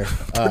back there.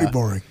 Pretty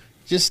boring.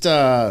 Just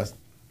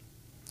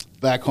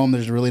back home,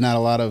 there's really not a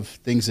lot of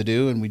things to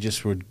do, and we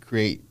just would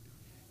create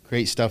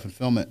stuff and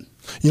film it.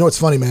 You know what's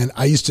funny, man?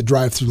 I used to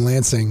drive through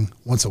Lansing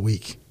once a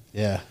week.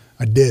 Yeah.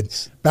 I did.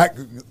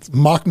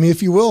 Mock me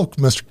if you will,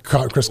 Mr.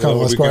 Chris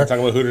Connell Esquire.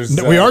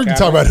 We are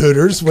talking about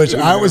Hooters, which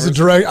I was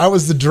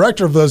the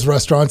director of those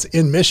restaurants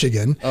in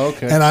Michigan. Oh,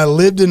 okay. And I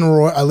lived in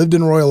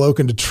Royal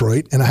Oak in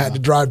Detroit, and I had to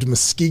drive to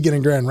Muskegon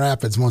and Grand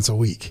Rapids once a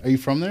week. Are you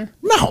from there?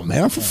 No,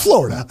 man, I'm from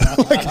Florida. That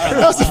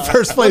was the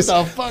first place.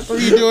 What the fuck were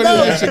you doing in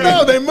Michigan?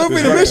 No, they moved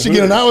me to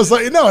Michigan, and I was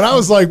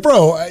like,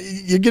 bro,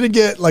 you're gonna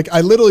get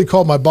I literally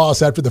called my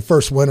boss after the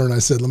first winter, and I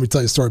said, let me tell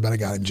you a story about a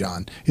guy named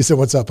John. He said,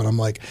 what's up? And I'm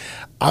like,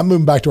 I'm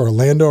moving back to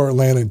Orlando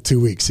in 2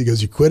 weeks. He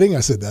goes, you quitting?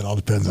 I said, that all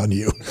depends on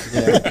you.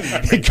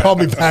 Yeah. He called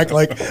me back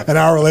like an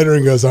hour later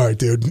and goes, all right,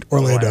 dude,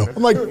 Orlando.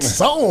 I'm like,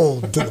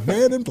 sold to the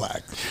man in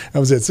black. That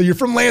was it. So you're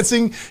from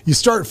Lansing. You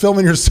start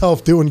filming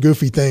yourself doing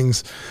goofy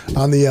things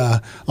on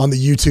the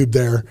YouTube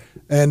there.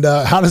 And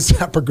how does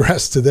that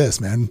progress to this,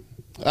 man?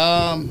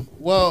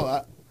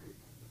 Well,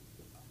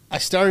 I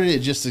started it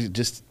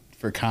just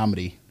for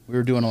comedy. We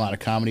were doing a lot of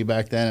comedy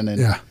back then, and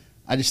then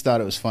I just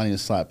thought it was funny to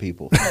slap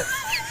people.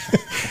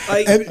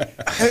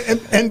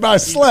 And by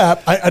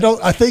slap,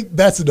 I think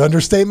that's an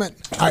understatement.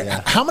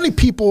 How many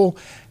people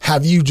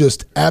have you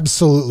just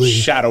absolutely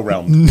shadow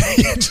realm?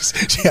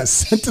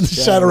 Sent to the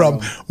shadow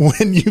realm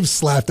when you've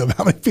slapped them.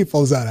 How many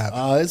people does that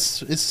happen?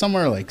 It's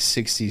somewhere like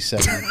 60,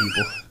 70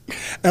 people.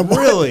 And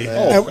really?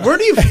 Where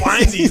do you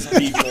find these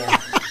people?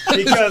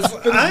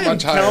 Because I'm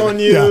telling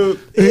you,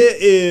 it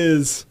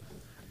is.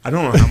 I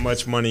don't know how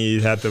much money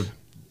you'd have to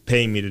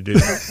pay me to do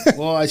that.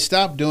 Well, I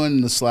stopped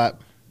doing the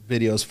slap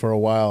videos for a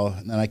while,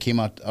 and then I came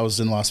out. I was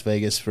in Las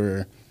Vegas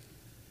for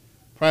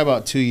probably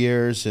about 2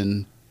 years,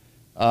 and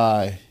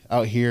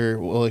out here,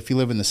 well, if you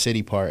live in the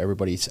city part,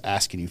 everybody's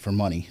asking you for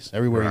money. So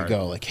everywhere you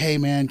go, like, hey,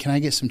 man, can I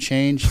get some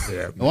change?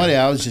 Yeah, and one day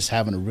I was just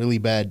having a really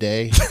bad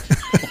day.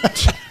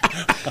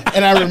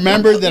 And I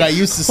remembered that I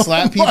used to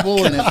slap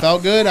people, and it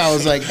felt good. I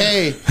was like,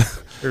 hey,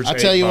 I'll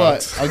tell you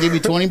what, I'll give you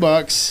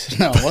 $20.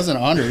 No, it wasn't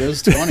 100, it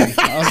was 20.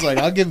 I was like,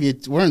 I'll give you,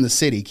 we're in the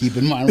city, keep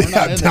in mind. We're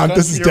not in the country.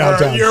 This is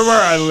downtown. You're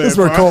where I live. This is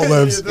where Colt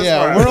lives.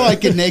 Yeah, we're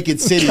like in Naked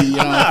City, you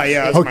know.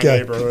 Yeah, that's my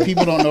neighborhood.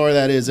 People don't know where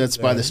that is. That's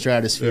by the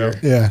Stratosphere.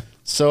 Yeah.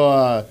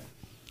 So,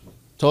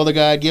 told the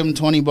guy I'd give him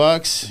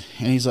 $20,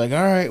 and he's like,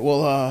 all right,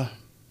 well,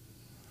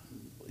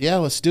 yeah,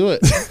 let's do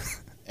it.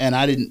 And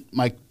I didn't,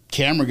 my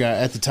camera guy,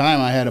 at the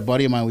time, I had a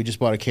buddy of mine, we just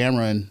bought a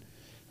camera, and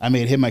I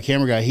made him my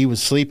camera guy. He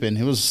was sleeping.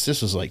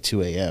 This was like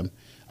 2 a.m.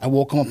 I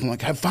woke him up, I'm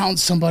like, I found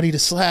somebody to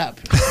slap.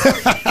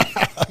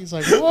 He's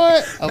like,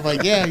 what? I'm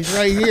like, yeah, he's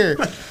right here.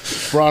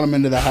 Brought him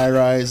into the high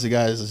rise. The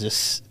guy's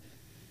just,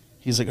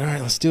 he's like, all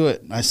right, let's do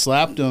it. And I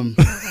slapped him,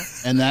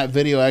 and that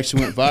video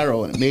actually went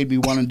viral, and it made me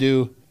want to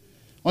do,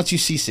 once you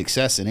see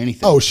success in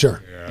anything. Oh,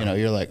 sure. You know,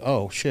 you're like,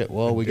 oh, shit,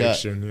 well,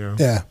 Addiction,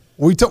 Yeah.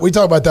 We talk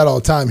about that all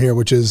the time here,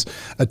 which is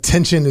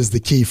attention is the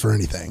key for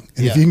anything.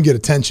 And if you can get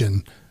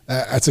attention,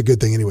 that's a good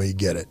thing anyway you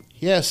get it.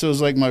 Yeah, so it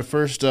was like my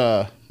first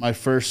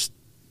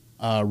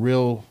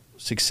real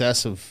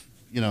success of,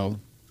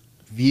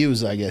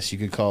 views, I guess you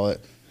could call it.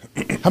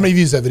 How many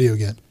views that video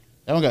get?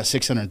 That one got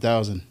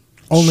 600,000.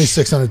 Only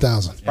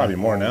 600,000. Probably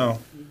more now.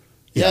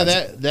 Yeah,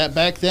 that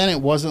back then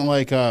it wasn't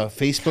like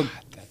Facebook.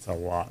 That's a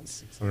lot,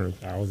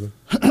 600,000.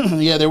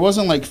 Yeah, there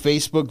wasn't like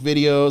Facebook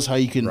videos. How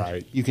you can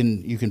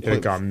put.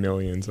 It got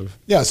millions of.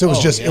 Yeah, so it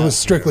was it was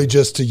strictly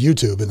just to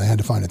YouTube, and they had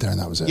to find it there, and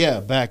that was it. Yeah,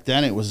 back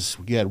then it was.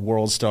 You had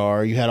World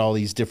Star. You had all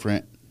these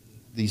different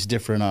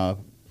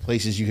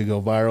places you could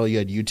go viral. You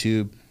had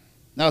YouTube.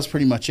 That was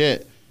pretty much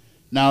it.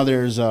 Now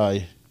there's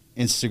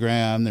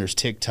Instagram, there's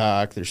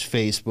TikTok, there's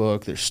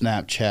Facebook, there's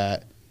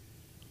Snapchat.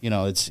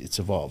 It's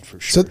evolved for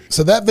sure.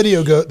 So that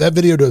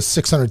video does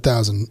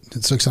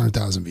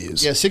 600,000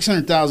 views. Yeah,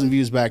 600,000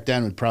 views back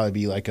then would probably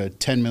be like a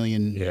 10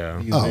 million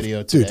view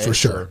video today. Dude, for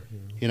sure.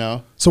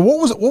 So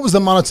what was the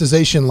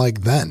monetization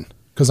like then?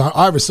 Because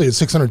obviously at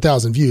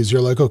 600,000 views,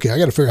 you're like, okay, I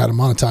got to figure out how to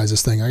monetize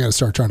this thing. I got to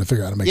start trying to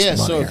figure out how to make some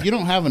money. Yeah, so here. if you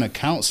don't have an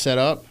account set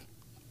up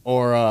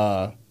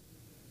or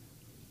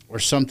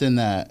something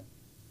that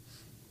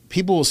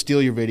people will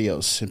steal your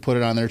videos and put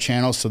it on their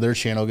channel so their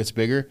channel gets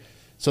bigger.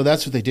 So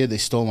that's what they did. They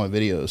stole my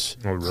videos.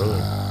 Oh, really?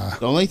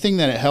 The only thing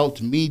that it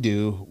helped me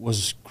do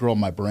was grow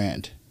my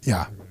brand.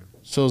 Yeah.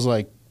 So it was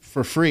like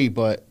for free,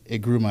 but it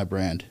grew my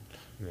brand.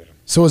 Yeah.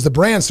 So as the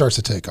brand starts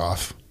to take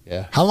off,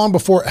 how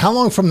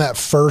long from that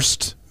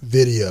first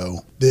video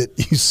that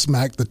you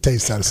smacked the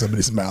taste out of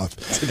somebody's mouth?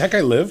 Did that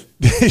guy live?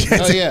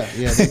 Oh, yeah.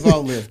 Yeah, they've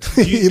all lived.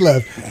 He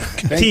lived.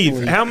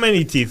 Teeth. How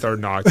many teeth are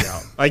knocked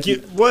out? Like,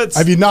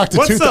 have you knocked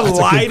a tooth out? What's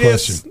the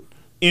lightest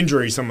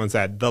injury someone's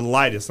had? The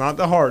lightest, not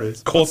the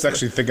hardest. Colt's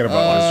actually thinking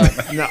about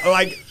this. No,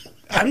 like,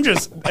 I'm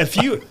just,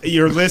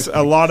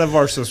 a lot of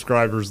our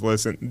subscribers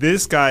listen.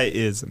 This guy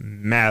is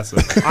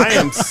massive. I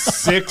am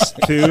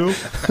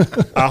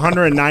 6'2",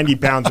 190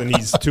 pounds, and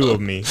he's two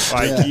of me.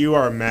 Like, you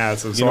are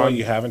massive. You know what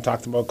you haven't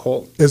talked about,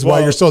 Colt? Is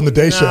why you're still in the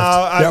day shift.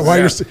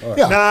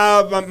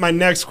 My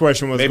next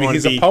question was maybe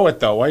he's a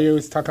poet, though. Why are you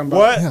always talking about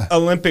what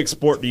Olympic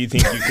sport do you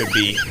think you could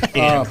be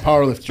in?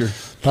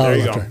 Powerlifter. There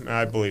you go.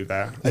 I believe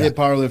that. I did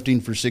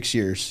powerlifting for 6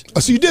 years. Oh,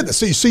 so you did this.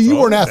 So you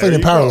were an athlete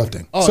in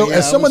powerlifting.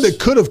 As someone that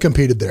could have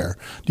competed there,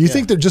 do you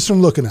think that just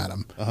from looking at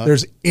them,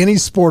 there's any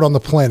sport on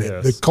the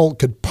planet that Colt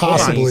could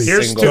possibly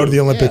go to the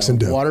Olympics and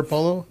do? Water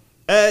polo?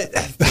 I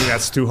think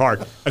that's too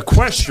hard.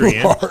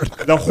 Equestrian,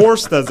 the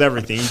horse does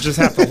everything. You just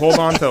have to hold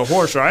on to the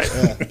horse, right?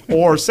 Yeah.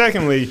 Or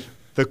secondly,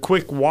 the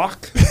quick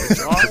walk,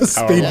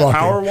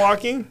 power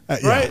walking,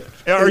 right?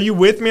 Are you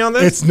with me on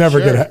this? It's never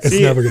gonna.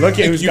 Look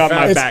at who's got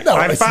my back.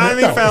 I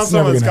finally found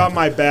someone that's got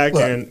my back,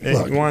 and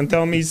you want to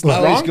tell me he's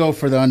wrong? Always go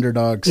for the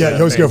underdogs. Yeah,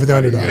 always go for the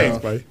underdog. Thanks,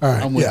 buddy. All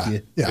right, I'm with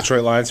you. Yeah.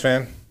 Detroit Lions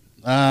fan?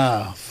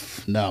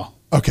 No.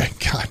 Okay,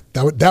 God,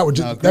 that would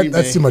just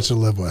that's too much to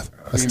live with.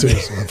 That's too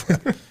much to live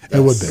with. It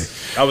would be.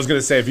 I was going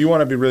to say, if you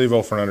want to be really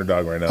vote for an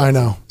underdog right now, I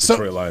know.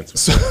 Detroit Lions.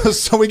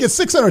 So we get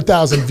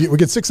 600,000 views. We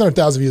get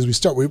 600,000 views. We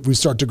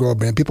start to grow a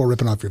brand. People are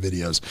ripping off your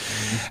videos.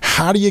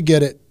 How do you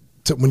get it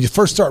to when you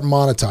first start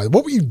monetize?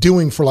 What were you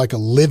doing for like a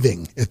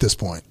living at this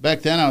point?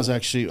 Back then,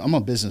 I'm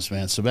a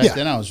businessman. So back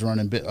then, I was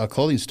running a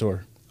clothing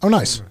store. Oh,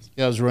 nice.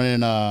 Yeah, I was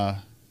running. I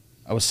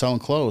was selling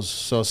clothes.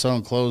 So I was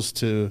selling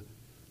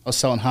I was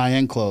selling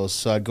high-end clothes.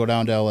 So I'd go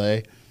down to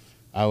L.A.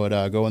 I would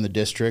go in the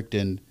district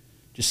and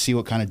just see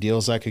what kind of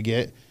deals I could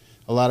get.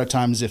 A lot of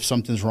times if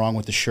something's wrong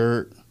with the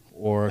shirt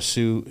or a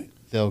suit,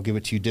 they'll give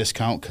it to you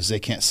discount because they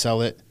can't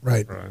sell it.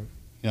 Right.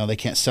 They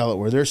can't sell it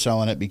where they're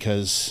selling it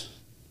because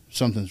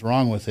something's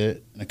wrong with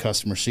it, and a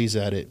customer sees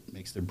that, it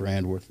makes their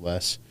brand worth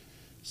less.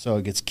 So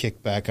it gets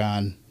kicked back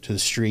on to the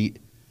street,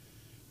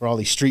 where all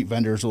these street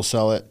vendors will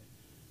sell it.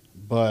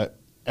 But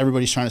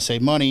everybody's trying to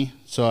save money,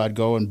 so I'd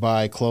go and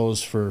buy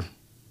clothes for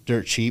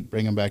dirt cheap,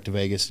 bring them back to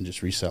Vegas, and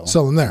just resell them.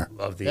 Sell them there.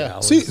 Love the Yeah.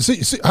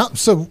 alleys.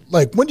 So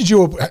like, when did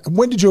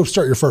you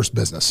start your first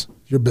business?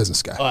 You're a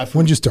business guy.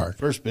 When did you start?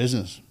 First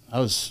business, I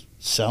was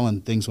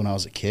selling things when I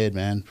was a kid,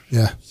 man.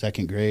 Yeah.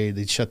 Second grade,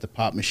 they'd shut the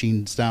pop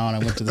machines down. I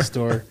went to the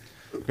store,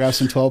 grabbed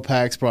some 12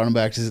 packs, brought them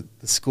back to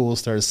the school,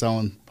 started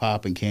selling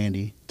pop and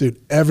candy. Dude,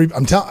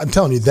 I'm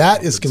telling you,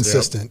 that is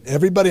consistent.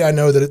 Everybody I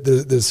know that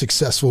is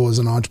successful as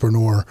an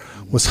entrepreneur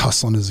was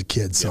hustling as a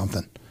kid,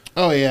 something.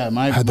 Oh yeah,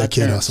 my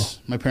kid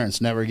hustle. My parents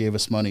never gave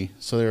us money,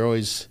 so they're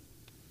always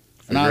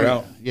Figure it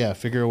out. Yeah,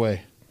 figure a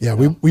way. Yeah,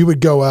 we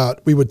would go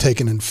out. We would take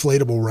an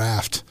inflatable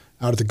raft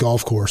out at the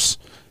golf course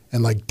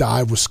and like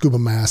dive with scuba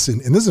masks.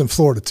 And this is in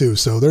Florida too,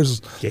 so there's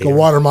the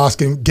water moss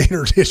and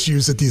gator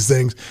issues at these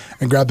things.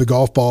 And grab the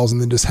golf balls and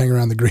then just hang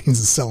around the greens and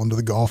sell them to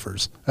the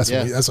golfers.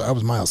 That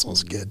was my hustle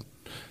as a kid.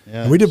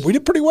 Yeah, and we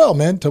did pretty well,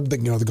 man.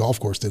 The golf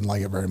course didn't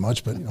like it very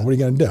much, but what are you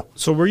gonna do?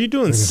 So were you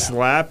doing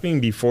slapping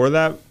before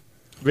that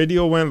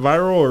video went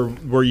viral, or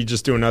were you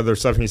just doing other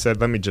stuff and you said,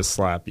 "Let me just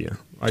slap you"?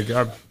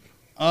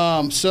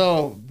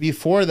 So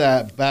before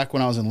that, back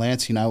when I was in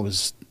Lansing,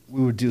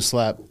 we would do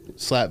slap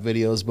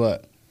videos,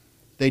 but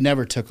they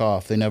never took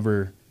off. They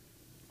never.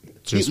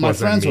 My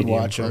friends would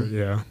watch them.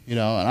 Yeah. And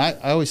I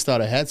always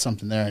thought I had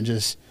something there, and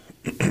just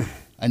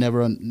I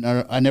never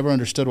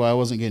understood why I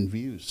wasn't getting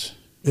views.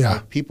 Yeah.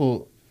 Like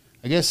people,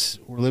 I guess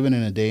we're living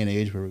in a day and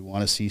age where we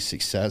want to see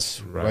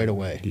success right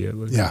away.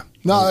 Yeah.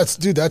 No,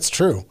 that's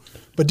true.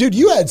 But dude,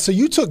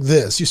 you took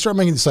this, you start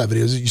making these slap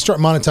videos, you start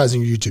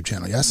monetizing your YouTube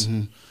channel, yes?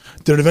 Mm-hmm.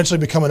 Did it eventually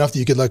become enough that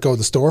you could let go of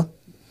the store?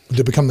 Did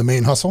it become the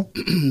main hustle?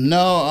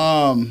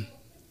 No,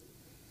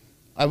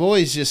 I've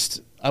always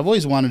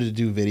wanted to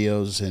do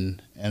videos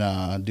and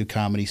do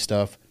comedy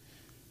stuff.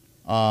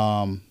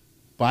 Buying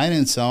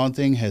and selling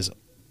things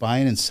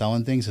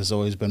has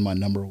always been my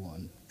number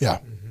one. Yeah.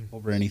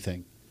 Over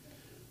anything.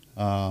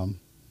 Well,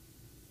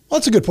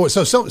 that's a good point.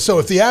 So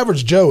if the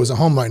average Joe is at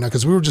home right now,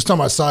 because we were just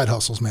talking about side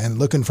hustles, man,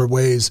 looking for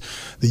ways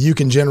that you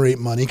can generate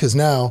money, because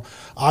now,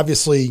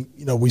 obviously,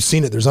 we've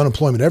seen it. There's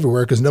unemployment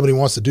everywhere because nobody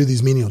wants to do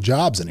these menial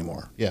jobs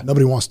anymore. Yeah.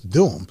 Nobody wants to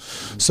do them.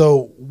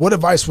 So what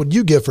advice would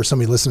you give for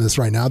somebody listening to this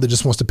right now that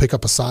just wants to pick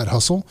up a side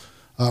hustle?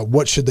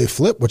 What should they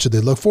flip? What should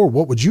they look for?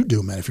 What would you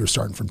do, man, if you were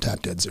starting from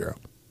tap dead zero?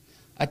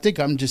 I think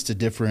I'm just a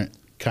different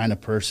kind of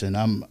person.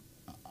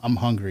 I'm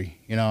hungry.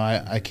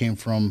 I came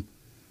from...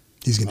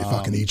 He's going to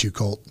fucking eat you,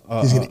 Colt.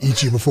 He's going to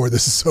eat you before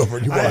this is over.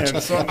 You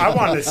watch. I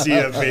want to see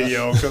a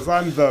video because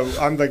I'm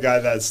the guy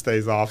that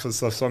stays off and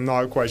stuff, so I'm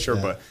not quite sure.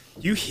 Yeah. But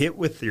you hit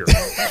with your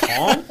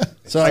palm?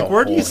 So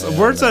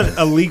where's an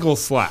illegal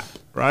slap,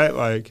 right?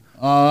 Like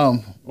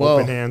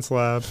open hand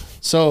slap.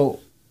 So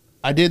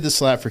I did the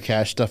slap for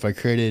cash stuff. I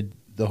created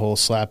the whole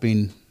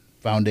slapping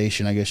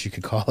foundation, I guess you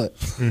could call it.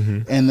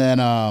 Mm-hmm. And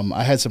then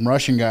I had some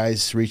Russian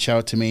guys reach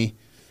out to me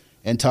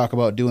and talk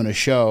about doing a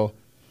show.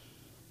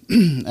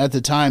 At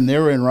the time, they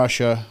were in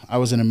Russia. I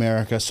was in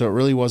America, so it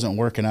really wasn't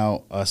working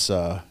out, us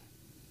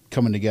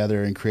coming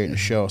together and creating a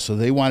show. So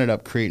they wound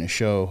up creating a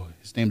show.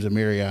 His name's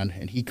Amirian,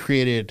 and he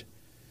created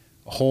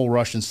a whole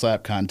Russian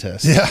slap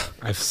contest. Yeah.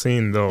 I've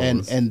seen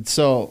those. And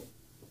so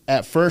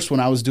at first, when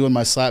I was doing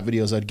my slap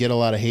videos, I'd get a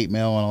lot of hate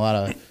mail and a lot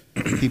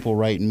of people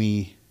writing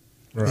me.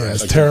 Right. Yeah,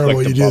 it's terrible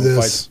like you do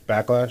this.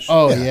 Backlash?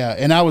 Oh, yeah.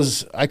 And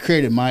I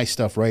created my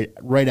stuff right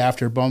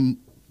after bum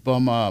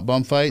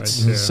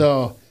fights. Yeah.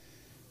 So...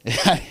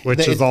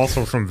 Which is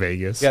also from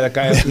Vegas. Yeah, that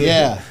guy.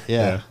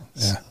 Yeah.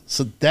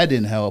 So that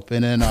didn't help.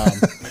 And then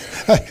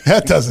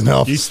that doesn't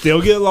help. You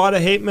still get a lot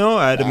of hate mail?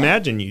 I'd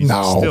imagine you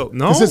still.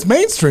 No, because it's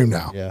mainstream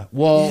now. Yeah.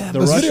 Well,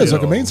 the Russians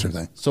like a mainstream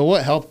thing. So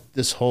what helped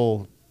this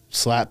whole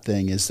slap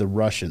thing is the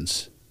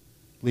Russians,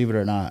 believe it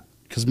or not,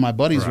 because my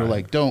buddies were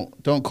like, don't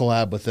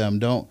collab with them.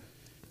 Don't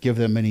give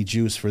them any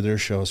juice for their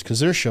shows, because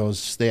their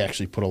shows, they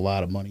actually put a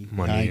lot of money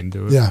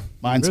into it. Yeah.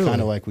 Mine's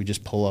kind of like we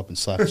just pull up and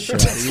slap the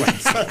shit out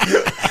of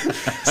you.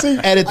 See,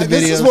 edit the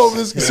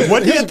videos.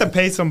 What do you have to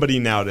pay somebody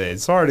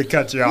nowadays? Sorry to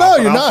cut you off. No,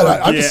 you're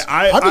not. I'm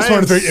just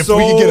wondering if we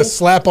could get a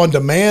slap on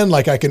demand,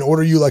 like I can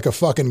order you like a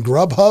fucking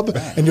Grubhub,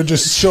 and you'll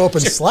just show up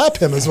and slap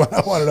him is what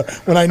I wanted to,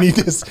 when I need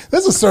this.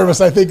 This is a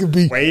service I think would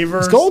be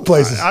waivers. Gold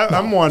places.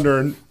 I'm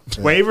wondering.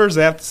 Waivers,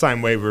 they have to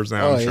sign waivers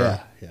now, I'm sure.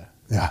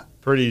 Yeah.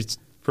 Pretty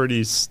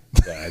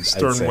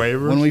stern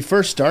waivers. When we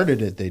first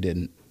started it, they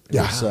didn't. It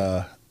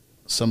was,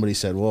 somebody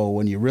said, well,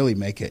 when you really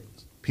make it,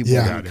 people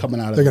are coming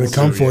out of They're going to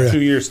come for you.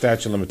 2-year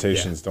statute of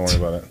limitations. Don't worry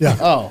about it. Yeah.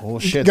 Oh, well,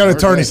 shit. Got an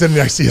attorney sitting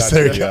next to you.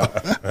 There you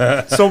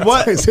go. So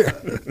what?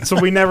 So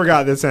we never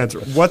got this answer.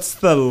 What's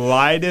the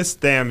lightest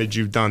damage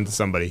you've done to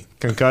somebody?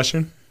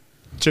 Concussion?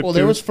 Well,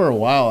 there was for a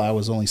while I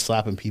was only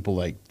slapping people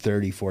like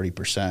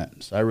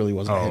 30-40%. So I really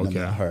wasn't hitting them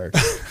that hard.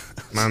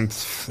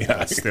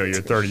 Still,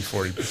 you're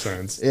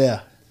 30-40%.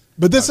 Yeah.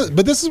 But this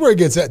is where it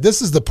gets at.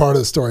 This is the part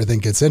of the story I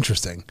think gets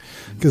interesting,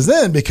 because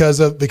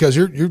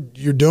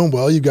you're doing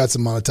well, you've got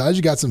some monetize,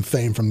 you got some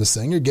fame from this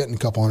thing, you're getting a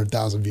couple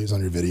 100,000 views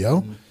on your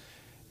video,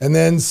 and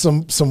then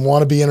some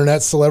wannabe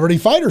internet celebrity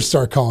fighters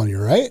start calling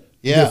you, right?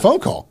 Yeah, you get a phone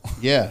call.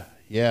 Yeah.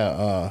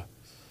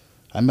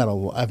 I've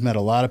met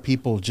a lot of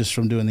people just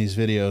from doing these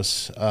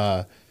videos.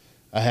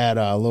 I had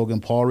Logan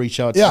Paul reach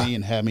out to me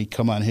and have me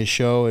come on his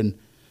show, and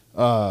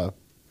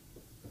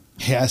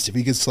he asked if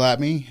he could slap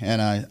me,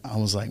 and I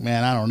was like,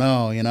 man, I don't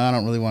know, I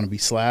don't really want to be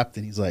slapped.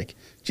 And he's like,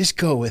 just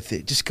go with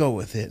it,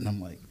 and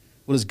I'm like,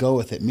 what does go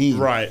with it mean?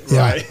 Right.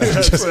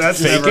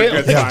 That's never a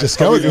good time. Just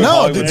go with it.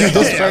 No, dude,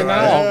 this right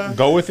now.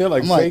 Go with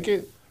it, fake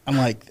it.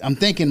 I'm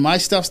thinking my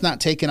stuff's not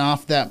taking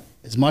off that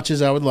as much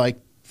as I would like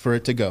for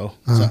it to go.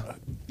 So,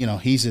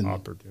 he's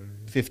in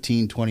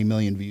 15, 20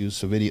 million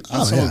views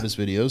on some of his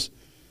videos.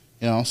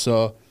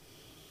 So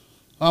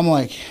I'm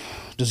like,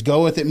 does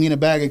go with it mean a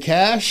bag of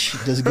cash?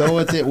 Does go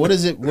with it? What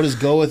does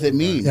go with it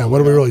mean? Yeah.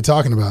 What are we really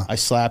talking about? I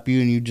slap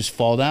you and you just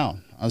fall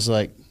down. I was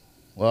like,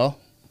 well,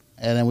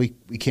 and then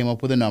we came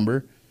up with a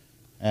number,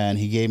 and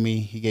he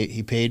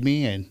paid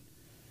me, and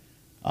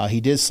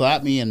he did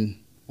slap me, and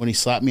when he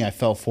slapped me, I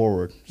fell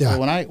forward. Yeah. So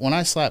when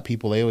I slap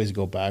people, they always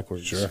go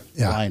backwards,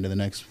 flying to the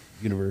next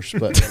universe.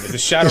 But The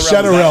Shadow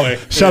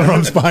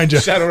Realm's behind you.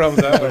 Shadow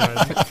Realm's that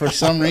way. for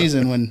some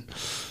reason, when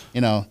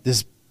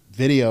this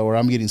video where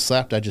I'm getting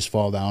slapped, I just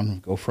fall down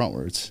and go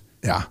frontwards.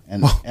 Yeah.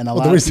 And a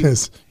lot the of reason people,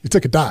 is you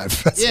took a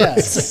dive.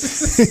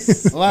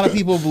 That's a lot of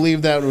people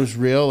believe that it was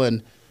real,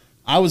 and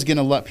I was going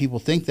to let people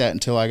think that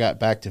until I got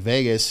back to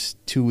Vegas.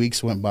 2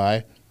 weeks went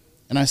by,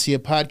 and I see a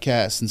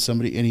podcast,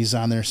 and he's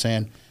on there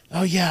saying,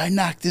 oh yeah, I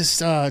knocked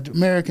this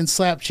American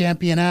slap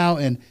champion out,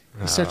 and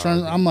he starts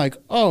running. I'm like,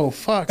 oh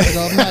fuck!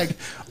 I'm like,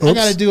 I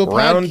got to do a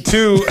round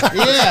 2.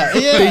 Yeah,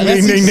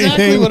 that's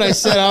exactly what I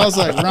said. I was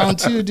like, round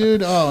 2,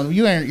 dude. Oh,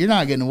 you're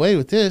not getting away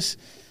with this.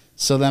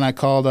 So then I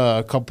called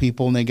a couple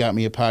people, and they got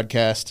me a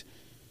podcast.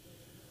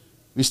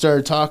 We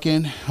started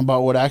talking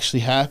about what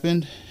actually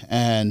happened,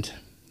 and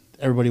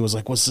everybody was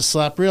like, was the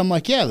slap real? I'm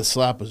like, yeah, the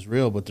slap was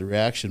real, but the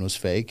reaction was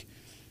fake.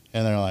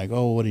 And they're like,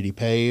 oh, what did he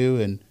pay you?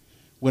 And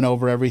went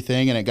over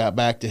everything, and it got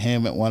back to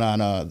him. It went on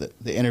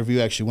the interview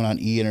actually went on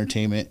E!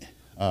 Entertainment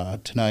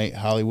Tonight,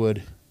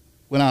 Hollywood.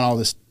 Went on all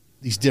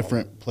these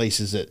different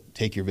places that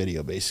take your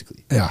video,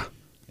 basically. Yeah.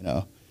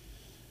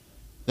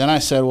 Then I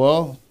said,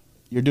 well,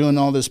 you're doing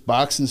all this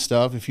boxing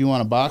stuff. If you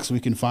want to box, we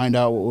can find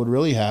out what would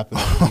really happen.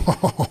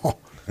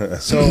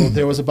 So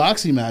there was a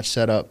boxing match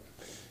set up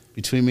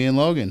between me and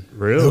Logan.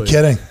 Really? No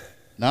kidding.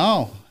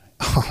 No.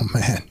 Oh,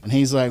 man. And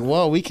he's like,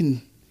 well,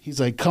 he's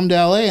like, come to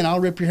L.A. and I'll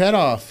rip your head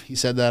off. He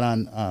said that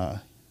on, I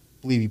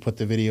believe he put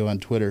the video on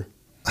Twitter.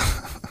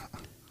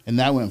 And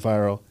that went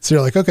viral. So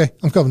you're like, okay,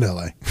 I'm coming to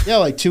L.A. Yeah,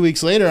 like 2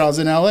 weeks later, I was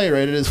in L.A.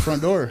 right at his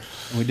front door.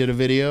 And we did a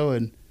video,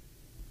 and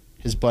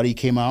his buddy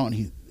came out, and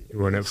You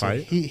wouldn't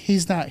fight?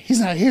 he's not here. He's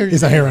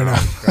not here right now.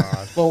 Oh,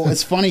 God. Well,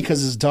 it's funny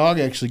because his dog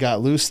actually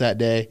got loose that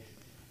day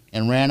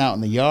and ran out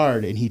in the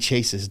yard, and he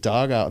chased his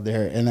dog out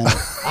there. And then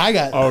I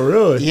got... Oh,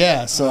 really?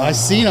 Yeah, so I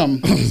seen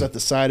him. He was at the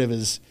side of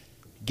his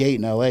gate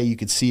in L.A. You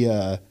could see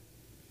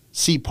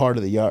part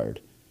of the yard.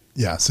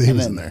 Yeah, so he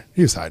was in there.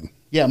 He was hiding.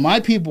 Yeah, my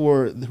people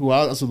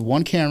I was with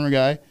one camera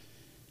guy,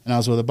 and I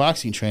was with a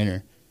boxing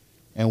trainer.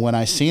 And when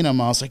I seen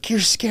him, I was like, you're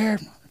scared,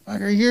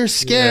 motherfucker, you're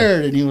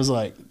scared. Yeah. And he was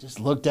like, just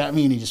looked at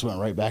me, and he just went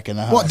right back in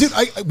the house. Well, dude,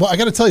 I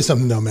got to tell you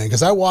something, though, man,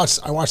 because I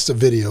watched a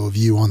video of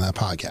you on that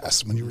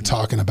podcast when you were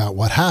talking about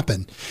what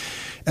happened.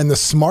 And the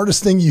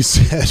smartest thing you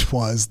said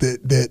was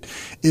that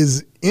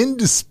is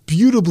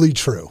indisputably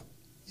true.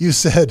 You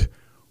said,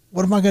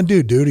 what am I going to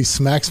do, dude? He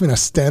smacks me and I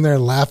stand there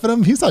and laugh at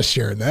him? He's not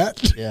sharing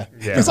that. Yeah.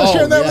 He's not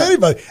sharing that with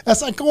anybody.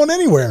 That's not going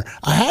anywhere.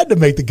 I had to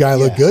make the guy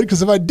look good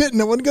because if I didn't,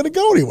 it wasn't going to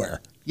go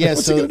anywhere. Yeah,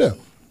 what's he going to do?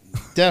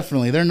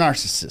 Definitely. They're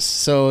narcissists.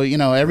 So,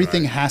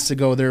 everything has to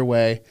go their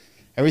way.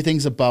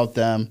 Everything's about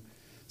them.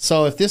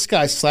 So if this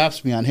guy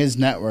slaps me on his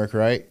network,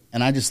 right,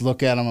 and I just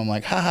look at him, I'm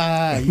like, ha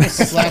ha, you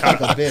slap like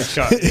a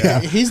bitch.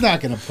 Yeah. He's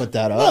not going to put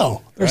that up.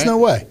 No, there's no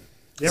way.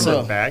 You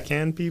ever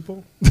backhand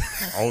people?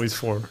 Always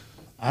for.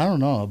 I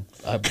don't know.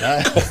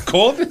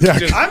 Cold? Yeah.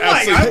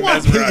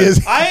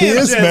 He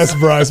is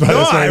mesmerized by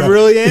this. No, I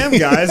really am,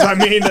 guys. I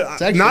mean,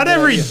 not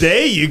every idea.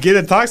 day you get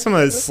to talk to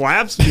someone that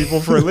slaps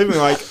people for a living.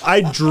 Like,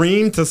 I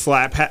dream to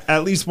slap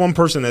at least one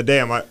person a day.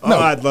 I'm like,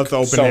 I'd love to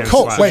open hand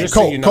Colt, slap. wait,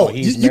 Colt,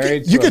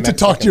 you get to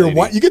talk to your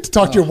wife. You get to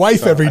talk to your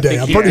wife every day.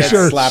 I'm pretty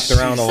sure. Slapped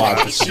around a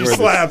lot. She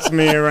slaps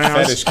me around.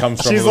 Fetish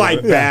comes from She's like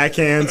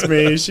backhands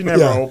me. She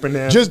never open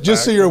hands.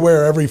 Just so you're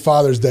aware, every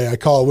Father's Day, I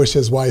wish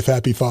his wife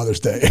Happy Father's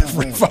Day.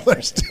 Every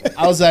Father's Day.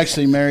 I was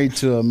actually married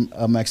to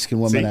a Mexican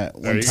woman at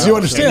one time. So you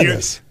understand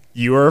this?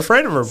 You were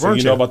afraid of her, weren't you?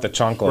 You know about the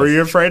chanclas. Were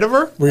you afraid of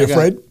her? Were you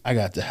afraid? I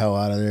got the hell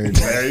out of there.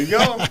 There you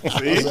go.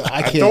 See,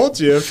 I told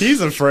you, if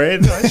he's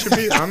afraid,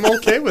 I'm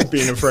okay with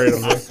being afraid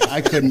of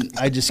him.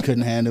 I just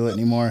couldn't handle it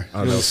anymore.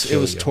 It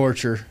was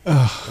torture.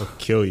 They'll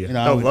kill you.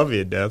 They'll love you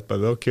to death, but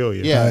they'll kill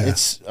you. Yeah,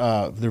 it's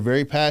they're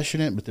very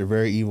passionate, but they're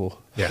very evil.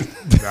 Yeah.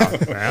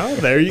 Well,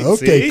 there you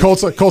Okay, see.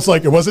 Colt's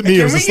like, it wasn't me.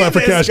 It was a slap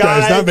for cash guy.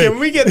 It's not me. Can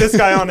we get this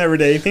guy on every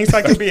day? He thinks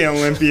I could be an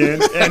Olympian,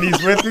 and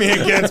he's with me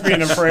against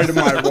being afraid of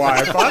my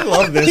wife. I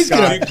love this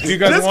guy. Do you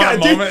guys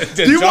want a moment?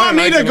 Do you want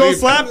me to go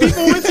slap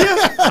people with you?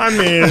 I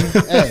mean,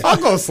 I'll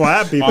go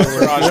slap people with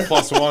you. Entourage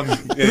plus one.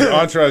 Yeah,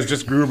 Entourage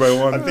just grew by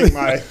one. I think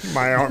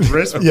my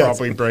wrist would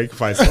probably break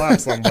if I slap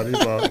somebody.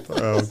 But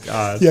oh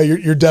god. Yeah,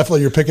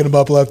 you're picking them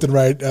up left and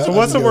right. So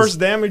what's the worst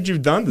damage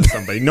you've done to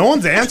somebody? No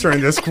one's answering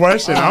this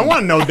question. I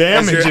want no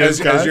damages,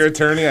 guys. As your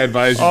attorney, I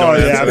advise you Oh don't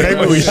yeah, answer.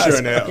 maybe we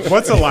shouldn't.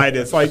 What's the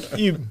lightest? Like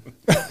you.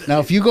 Now,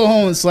 if you go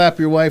home and slap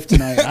your wife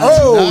tonight,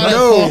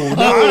 no.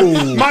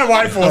 My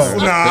wife will.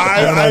 No,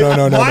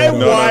 My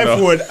no. wife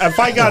would. If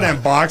I got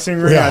in boxing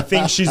ring, Yeah. I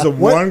think she's the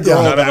one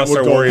girl None of that us would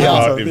are go. worried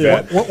about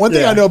Yeah. Yvette. One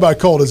thing I know about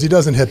Colt is he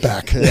doesn't hit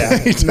back. Yeah.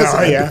 He doesn't.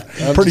 No, yeah.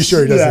 I'm pretty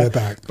sure he doesn't hit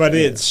back. But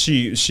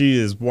she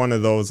is one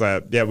of those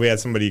that we had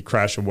somebody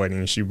crash a wedding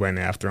and she went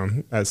after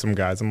him at some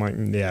guys. I'm like,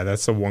 yeah,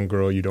 that's the one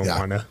girl you don't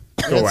want to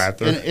go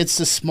after. And it's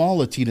the small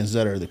Latinas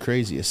that are the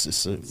craziest.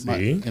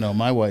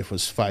 My wife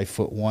was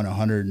 5'1",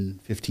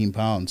 115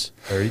 pounds.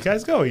 There you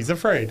guys go. He's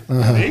afraid.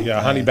 Yeah,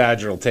 a honey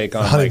badger will take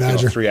on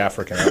badger. 3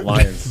 African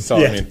lions. So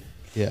Yeah. I mean,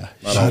 Yeah,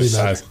 not all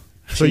size.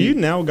 So you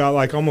now got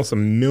like almost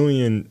 1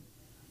 million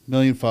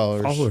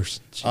followers.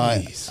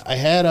 Jeez. I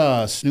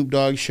had Snoop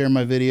Dogg share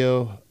my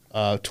video.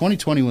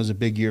 2020 was a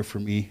big year for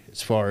me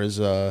as far as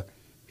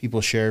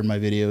people shared my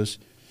videos.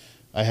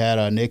 I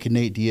had Nick and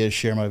Nate Diaz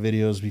share my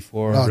videos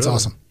before. Oh, it's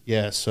awesome.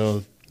 Yeah,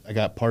 so I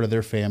got part of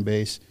their fan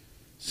base.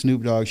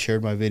 Snoop Dogg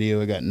shared my video.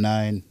 I got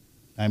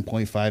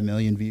 9.5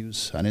 million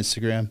views on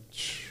Instagram.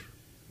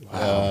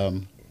 Wow.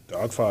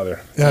 Dogfather.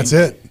 That's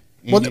it.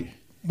 Andy,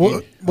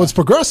 What's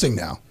progressing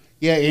now?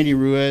 Yeah, Andy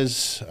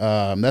Ruiz.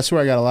 That's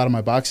where I got a lot of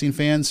my boxing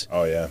fans.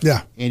 Oh, yeah.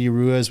 Yeah. Andy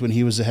Ruiz, when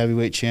he was the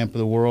heavyweight champ of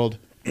the world,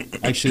 I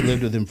actually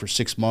lived with him for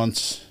 6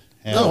 months.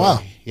 And, Oh, wow.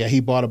 Yeah, he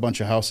bought a bunch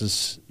of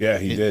houses. Yeah,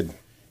 he did.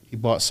 He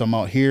bought some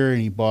out here,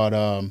 and he bought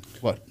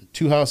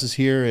 2 houses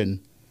here, and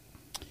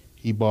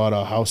he bought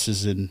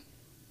houses in.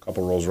 A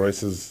couple Rolls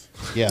Royces.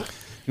 Yeah,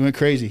 he went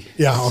crazy.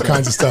 Yeah, all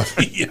kinds of stuff.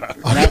 Yeah.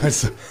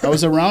 I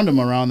was around him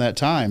around that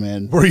time,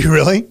 and Were you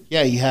really?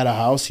 yeah, he had a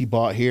house he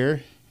bought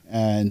here,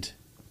 and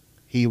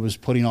he was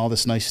putting all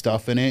this nice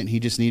stuff in it, and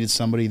he just needed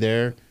somebody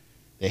there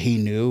that he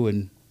knew,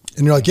 and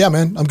you're like, yeah,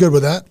 man, I'm good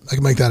with that. I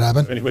can make that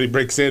happen. If anybody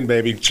breaks in,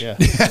 baby. yeah.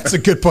 That's a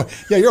good point.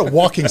 Yeah, you're a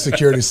walking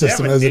security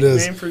system as it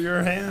is. Name for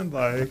your hand,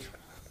 like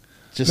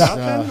Just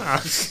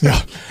Colt's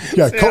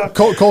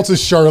is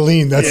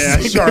Charlene. That's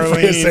his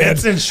Charlene. hand.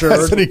 It's insured.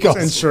 That's what he calls.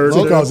 It's insured.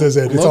 He calls his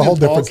head. It's a whole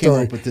Logan Paul different came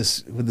story. up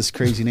with this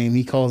crazy name.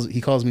 He calls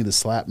me the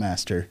Slap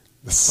Master.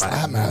 The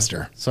Slap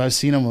Master. So I've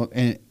seen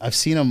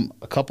him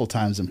a couple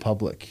times in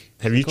public.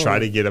 Have you tried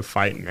to get a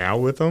fight now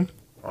with him?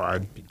 Or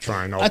I'd be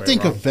trying all I day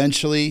think long.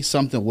 eventually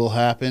something will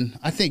happen.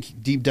 I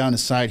think deep down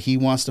inside he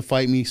wants to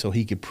fight me so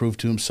he could prove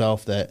to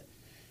himself that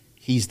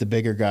he's the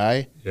bigger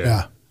guy.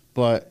 Yeah.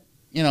 But,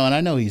 and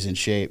I know he's in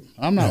shape.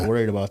 I'm not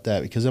worried about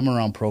that because I'm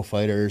around pro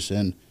fighters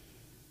and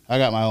I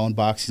got my own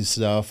boxing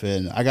stuff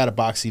and I got a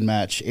boxing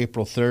match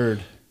April 3rd.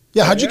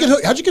 Yeah. How'd you get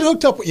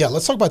hooked up? Yeah,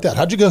 let's talk about that.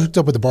 How'd you get hooked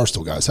up with the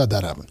Barstool guys? How'd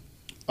that happen?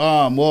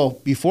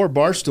 Well, before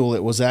Barstool,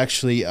 it was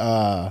actually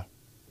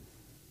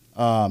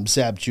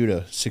Zab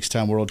Judah,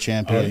 6-time world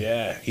champion. Oh,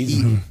 yeah.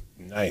 He's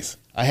nice.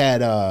 I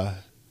had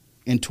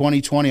in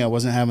 2020, I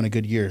wasn't having a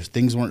good year.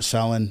 Things weren't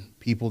selling.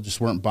 People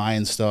just weren't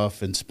buying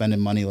stuff and spending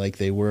money like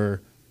they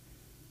were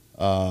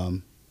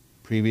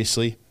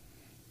previously.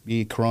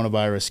 The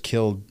coronavirus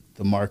killed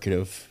the market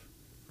of,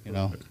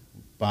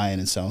 buying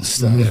and selling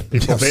stuff. Yeah.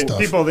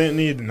 People didn't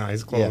need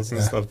nice clothes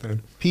and stuff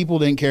then. People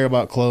didn't care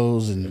about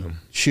clothes and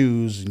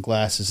shoes and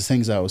glasses, the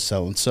things I was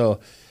selling.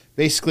 So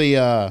basically,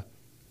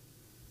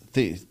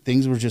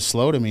 things were just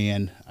slow to me,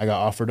 and I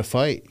got offered a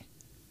fight.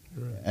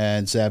 Right.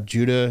 And Zab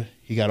Judah,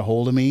 he got a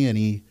hold of me, and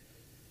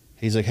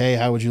he's like, hey,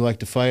 how would you like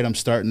to fight? I'm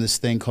starting this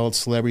thing called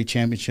Celebrity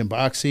Championship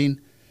Boxing.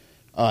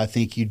 I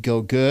think you'd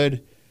go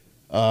good.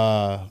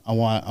 I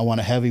want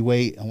a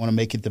heavyweight. I want to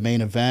make it the main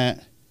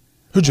event.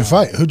 Who'd you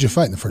fight? Who'd you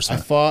fight in the first I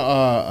fight?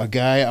 fought a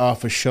guy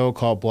off a show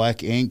called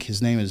Black Ink.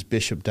 His name is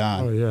Bishop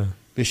Don. Oh, yeah.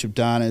 Bishop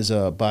Don is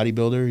a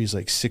bodybuilder. He's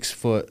like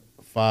 6'5",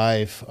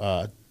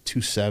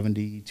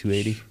 270,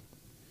 280. You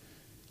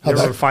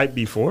ever fight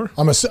before?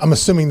 I'm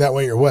assuming that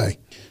went your way.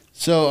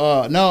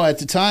 So no, at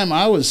the time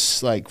I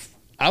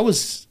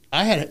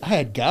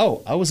had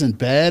gout. I was in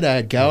bed. I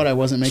had gout. I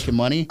wasn't making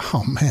money.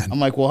 Oh man. I'm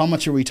like, well, how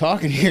much are we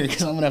talking here?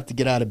 Because I'm gonna have to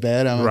get out of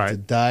bed. I'm gonna have to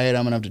diet.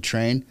 I'm gonna have to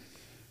train.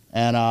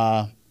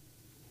 And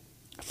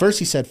first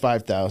he said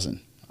 $5,000.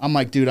 I'm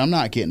like, dude, I'm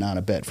not getting out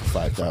of bed for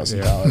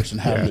 $5,000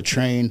 and having to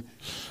train.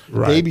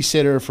 Right.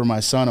 Babysitter for my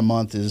son a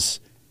month is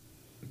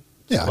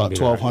about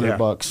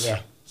 $1,200.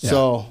 Yeah.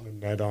 So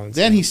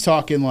then he's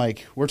talking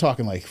we're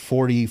talking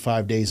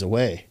 45 days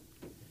away.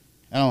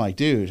 And I'm like,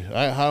 dude,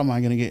 how am I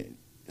going to get?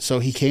 So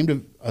he came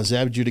to,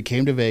 Zab Judah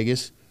came to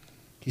Vegas.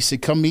 He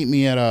said, come meet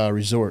me at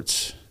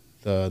Resorts,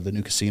 the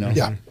new casino.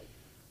 Yeah.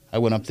 I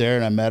went up there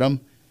and I met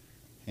him.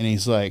 And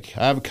he's like,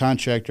 I have a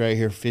contract right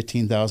here,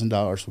 $15,000.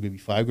 We'll give you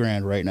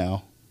 $5,000 right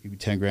now. Give you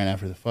 $10,000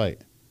 after the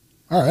fight.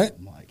 All right.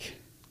 I'm like,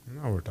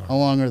 Now we're talking. how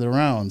long are the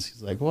rounds?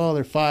 He's like, well,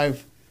 they're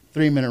 5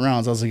 3-minute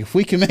rounds. I was like, if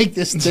we can make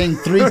this thing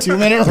 3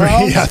 2-minute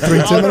rounds, Yeah,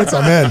 3 2 minutes.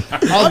 I'm in.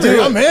 I'll do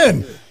it. I'm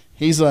in.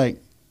 He's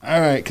like, all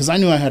right, because I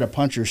knew I had a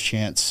puncher's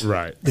chance.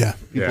 Right. Yeah.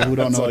 People who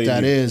don't know what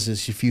that is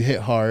if you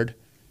hit hard.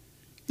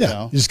 Yeah. You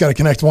know? You just got to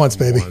connect once,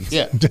 baby. Once.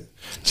 Yeah.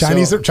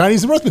 Chinese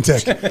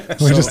arithmetic.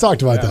 We just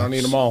talked about I that. don't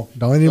need them all.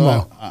 Don't need them So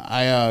all.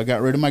 I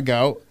got rid of my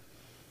gout.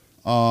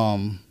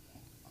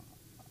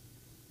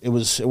 It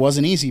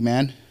wasn't easy,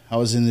 man. I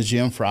was in the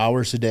gym for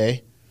hours a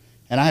day,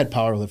 and I had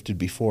powerlifted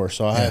before,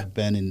 so I had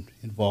been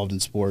involved in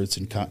sports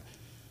and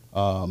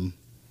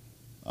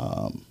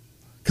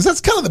Because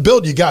that's kind of the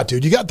build you got,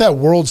 dude. You got that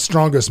world's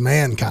strongest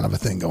man kind of a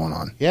thing going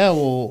on. yeah.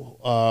 Well,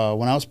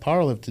 when I was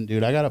powerlifting,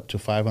 dude, I got up to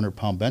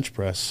 500-pound bench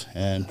press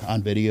and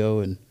on video,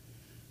 and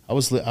I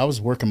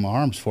was working my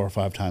arms 4 or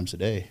 5 times a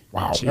day.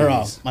 Wow.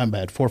 Or, my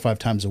bad, 4 or 5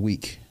 times a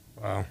week.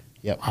 Wow.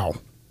 Yep. Wow.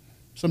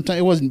 Sometimes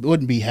it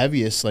wouldn't be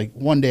heaviest. Like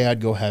one day I'd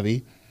go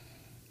heavy,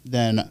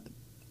 then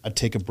I'd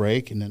take a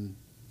break, and then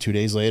 2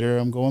 days later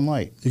I'm going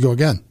light. You go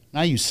again. And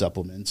I use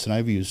supplements, and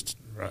I've used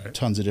Right.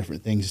 tons of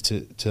different things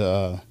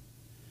to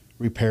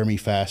repair me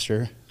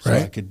faster, so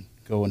I Right. could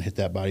go and hit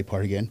that body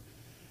part again.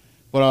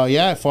 But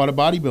yeah, I fought a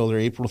bodybuilder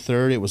April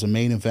 3rd. It was a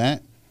main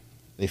event.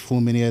 They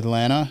flew me to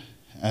Atlanta,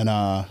 and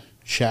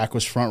Shaq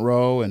was front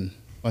row, and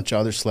a bunch of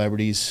other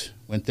celebrities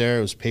went there.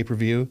 It was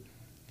pay-per-view.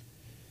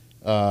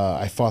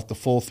 I fought the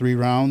full 3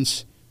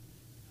 rounds,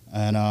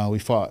 and we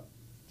fought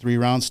 3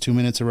 rounds, 2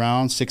 minutes a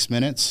round, 6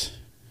 minutes.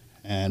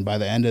 And by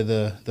the end of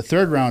the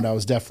 3rd round, I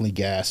was definitely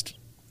gassed.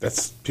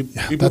 That's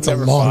people that's a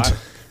never long fought. t-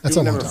 that's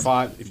People a long never time.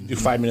 fought. If you do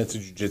 5 minutes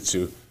of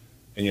jiu-jitsu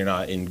and you're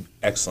not in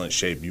excellent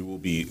shape, you will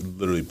be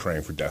literally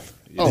praying for death.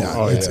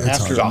 Oh, it's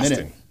after a exhausting.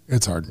 minute.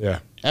 It's hard. Yeah.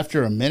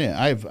 After a minute,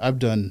 I've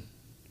done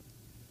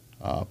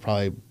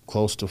probably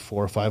close to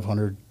 400 or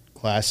 500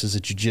 classes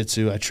of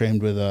jiu-jitsu. I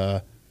trained with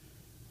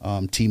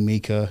Team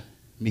Mika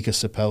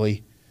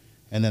Sapelli,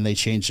 and then they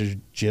changed their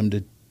gym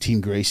to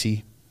Team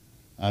Gracie.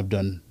 I've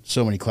done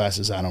so many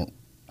classes. I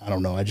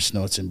don't know. I just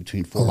know it's in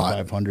between 400 lot.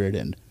 and 500,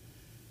 and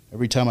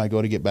every time I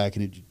go to get back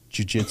into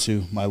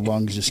jiu-jitsu, my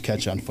lungs just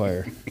catch on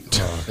fire.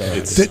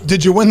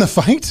 Did you win the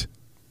fight?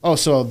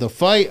 So the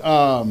fight,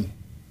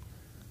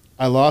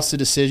 I lost the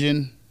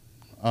decision.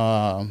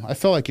 I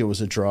felt like it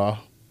was a draw.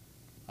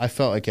 I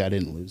felt like I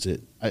didn't lose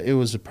it. It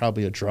was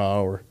probably a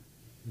draw or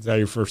Is that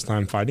your first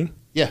time fighting?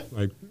 yeah,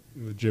 Like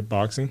legit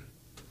boxing?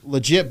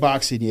 legit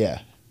boxing.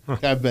 Yeah,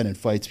 I've been in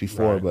fights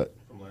before, Right. but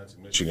From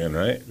Lansing, Michigan,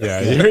 right? Yeah,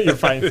 you're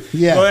fighting.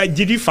 Yeah. Well,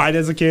 did you fight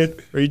as a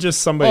kid? Or are you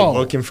just somebody Oh,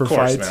 looking for Of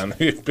course, fights? man.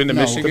 You've been to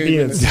No, Michigan. To be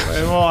in,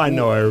 well, I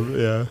know.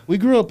 Yeah. we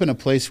grew up in a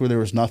place where there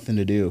was nothing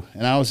to do,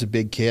 and I was a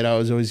big kid. I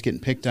was always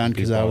getting picked on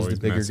because People I was the always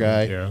bigger messing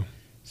guy. with- Yeah.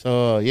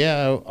 So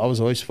yeah, I was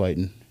always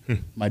fighting.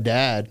 My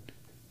dad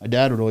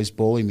would always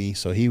bully me.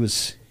 So he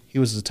was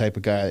the type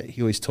of guy.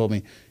 He always told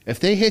me, if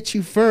they hit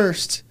you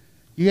first,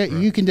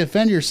 you can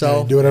defend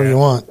yourself. Do whatever you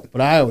want.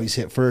 But I always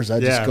hit first. I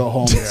just Yeah. go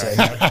home and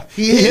say,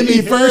 He hit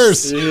me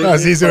first. That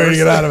was easier to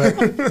get out of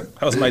it.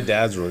 That was my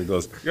dad's rule. He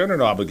goes, "You're under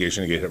no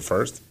obligation to get hit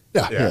first."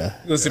 Yeah. Yeah.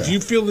 He goes, "If you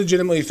feel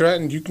legitimately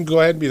threatened, you can go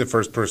ahead and be the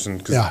first person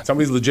because Yeah.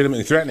 somebody's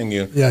legitimately threatening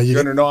you. Yeah, you're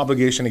under no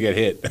obligation to get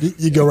hit."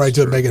 You go right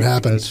to it, make it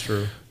happen. That's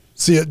true.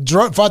 So you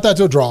fought that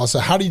to a draw. So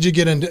how did you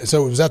get into?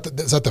 So is that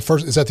the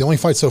first? Is that the only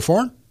fight so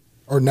far?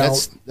 Or now?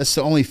 That's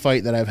the only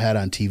fight that I've had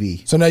on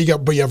TV. So now you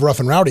have Rough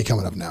and Rowdy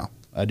coming up now.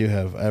 I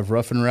have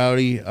Rough and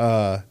Rowdy,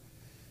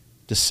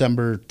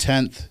 December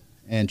 10th,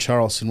 in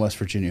Charleston, West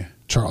Virginia.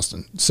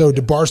 Charleston. So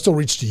did Barr still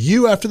reach to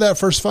you after that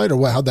first fight, or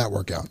what? How'd that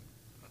work out?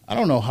 I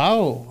don't know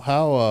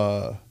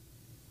how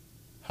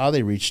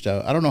they reached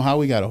out. I don't know how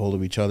we got a hold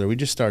of each other. We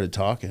just started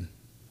talking.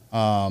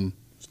 DM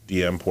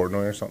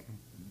Portnoy or something.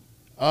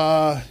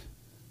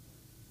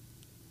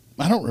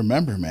 I don't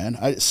remember,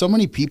 man. So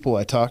many people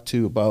I talked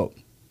to about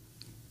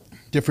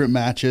different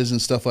matches and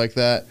stuff like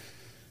that.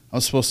 I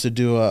was supposed to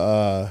do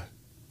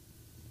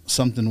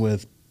something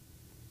with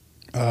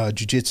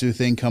jiu-jitsu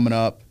thing coming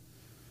up.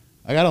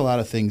 I got a lot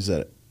of things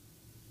that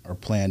are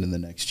planned in the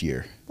next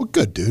year. Well,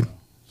 good, dude.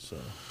 So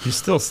You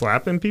still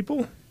slapping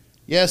people?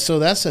 yeah, so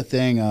that's the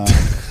thing. I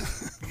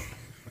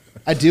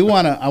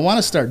want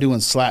to start doing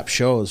slap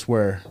shows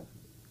where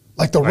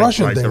Like the Like-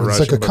 Russian like thing, the where it's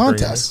Russian, like a but bring it.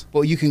 contest.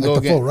 well you can Like go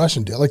the full again.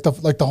 Russian deal, like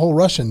the whole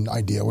Russian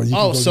idea where you can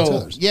go against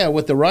others. Yeah,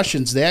 with the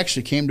Russians, they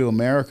actually came to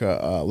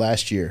America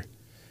last year,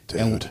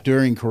 and Dude.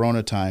 during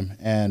Corona time,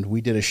 and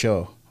we did a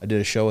show. I did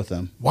a show with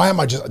them. Why am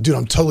I dude?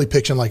 I'm totally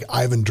picturing like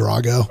Ivan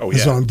Drago. Oh, Is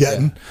yeah. what I'm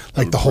getting.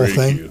 Like the whole Break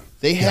thing. you.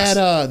 They Yes.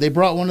 had they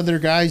brought one of their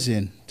guys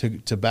in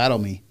to battle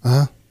me,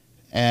 Uh-huh.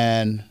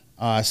 and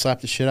I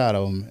slapped the shit out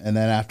of him. And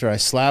then after I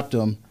slapped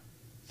him,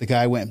 the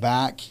guy went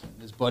back.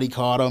 His buddy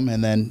caught him,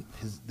 and then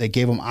they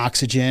gave him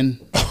oxygen.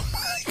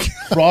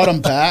 Brought him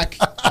back,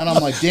 and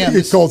I'm like, damn.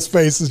 Your Colt's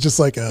face is just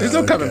like There's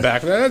no coming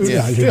back, man.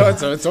 Yeah, It's,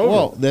 you're it's over.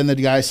 Well, then the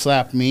guy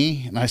slapped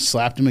me, and I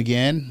slapped him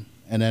again,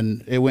 And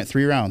then it went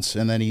 3 rounds.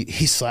 And then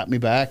he slapped me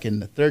back.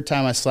 And the third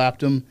time I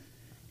slapped him,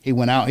 he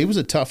went out. He was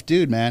a tough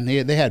dude, man.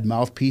 They had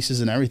mouthpieces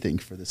and everything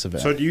for this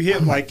event. So do you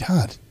hit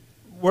God.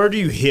 Where do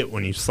you hit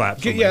when you slap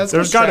somebody? Yeah, that's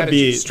there's got to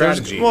be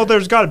strategy.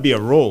 there's got to be a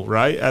roll,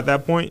 right? At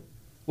that point.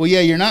 Well,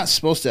 yeah, you're not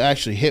supposed to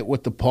actually hit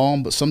with the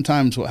palm, but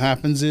sometimes what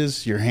happens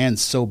is your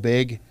hand's so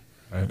big.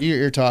 Right.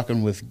 You're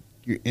talking with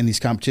in these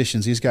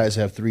competitions. These guys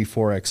have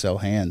 3-4 XL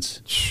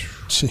hands.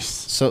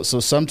 Jeez. So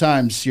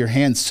sometimes your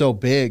hand's so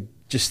big,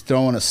 just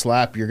throwing a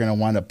slap, you're going to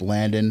wind up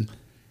landing.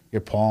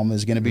 Your palm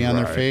is going to be on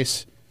their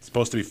face. It's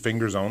supposed to be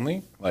fingers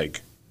only, like.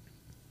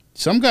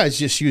 Some guys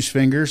just use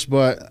fingers,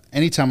 but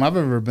anytime I've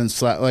ever been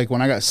slapped, like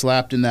when I got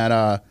slapped in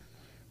that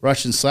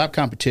Russian slap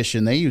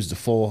competition, they used a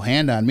full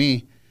hand on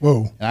me.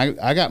 Whoa. And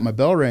I got my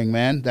bell ring,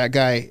 man. That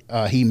guy,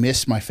 he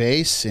missed my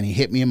face, and he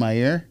hit me in my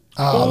ear.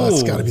 Oh,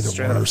 that's got to be the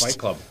Straight out of worst. Fight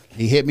Club.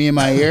 He hit me in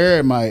my ear,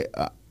 and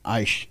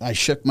I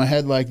shook my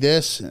head like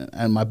this,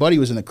 and my buddy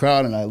was in the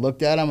crowd, and I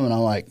looked at him, and I'm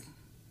like,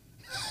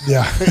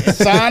 Yeah.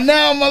 it's on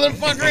now,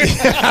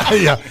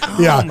 motherfucker.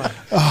 Yeah.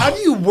 How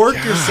do you work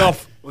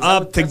yourself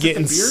up to that's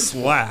getting like the beard?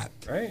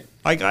 slapped? Right.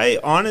 Like, I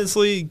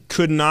honestly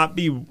could not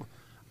be.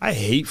 I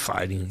hate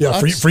fighting.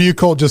 Yeah, for you,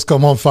 Colt, just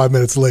come home 5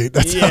 minutes late.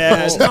 That's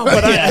Yeah, no,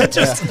 but I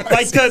just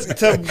like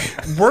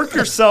to work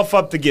yourself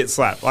up to get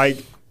slapped. Like,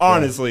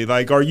 honestly,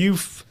 like, do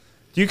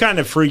you kind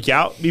of freak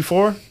out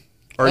before?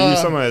 Or are you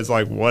someone that's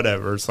like,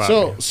 whatever, slap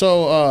me?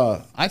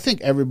 So I think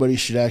everybody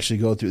should actually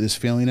go through this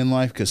feeling in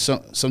life, because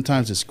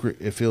sometimes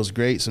it feels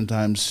great.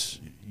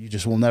 Sometimes you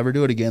just will never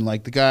do it again.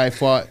 Like the guy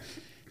fought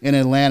in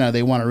Atlanta.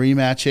 They want to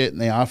rematch it,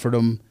 and they offered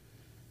him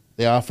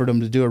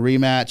to do a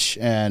rematch,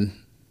 and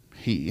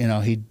he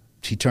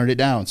turned it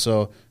down.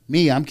 So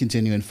I'm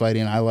continuing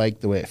fighting. I like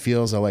the way it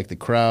feels. I like the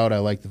crowd. I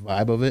like the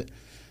vibe of it.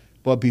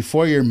 But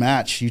before your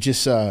match, you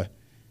just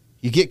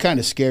you get kind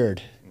of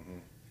scared.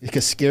 Like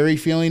a scary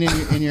feeling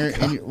in your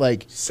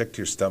like Sick to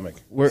your stomach.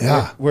 where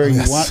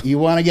Yes. you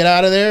want to get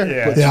out of there.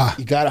 Yeah. But Yeah.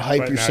 you got to hype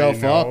But now yourself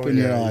you know, up, and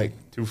yeah, you're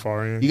like too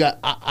far in. you got.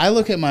 I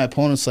look at my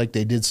opponents like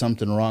they did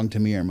something wrong to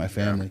me or my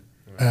family.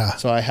 Yeah.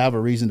 So I have a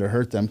reason to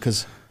hurt them,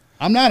 because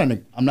I'm not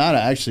an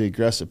actually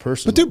aggressive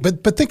person. But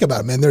dude, but think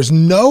about it, man. There's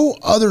no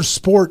other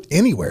sport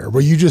anywhere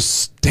where you just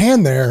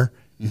stand there,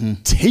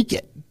 take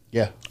it.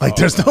 yeah. Like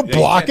there's no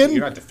blocking.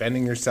 You're not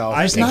defending yourself.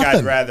 I think nothing.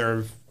 I'd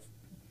rather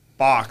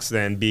box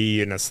than be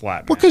in a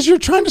slap. Well, because you're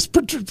trying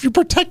to you're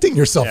protecting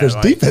yourself. Yeah, There's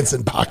like- defense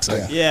in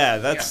boxing. Yeah,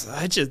 that's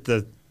I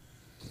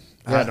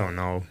don't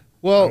know.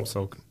 Well, I'm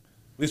so At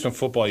least in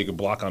football, you can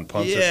block on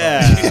punts or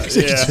yeah,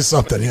 something. You can do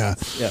something, yeah.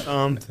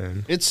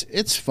 something.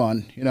 it's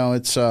fun.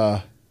 It's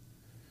I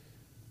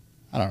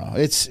don't know.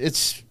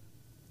 It's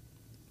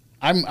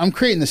I'm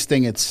creating this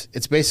thing. It's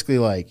basically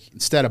like,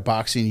 instead of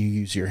boxing, you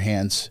use your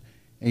hands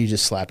and you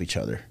just slap each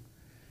other.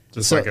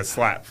 Just So- like a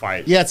slap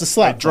fight. Yeah, it's a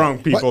slap Like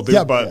drunk people What- do,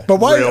 yeah, but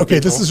why? real Okay,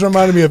 people. this is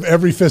reminding me of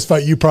every fist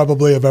fight you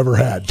probably have ever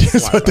had.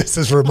 That's what this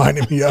is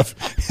reminding me of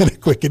in a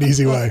quick and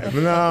easy way.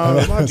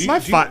 No, my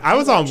fight. I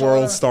was on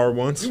World Star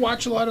once. You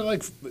watch a lot of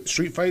like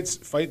street fight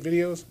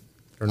videos.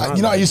 They're not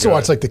I that used to good.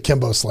 watch like the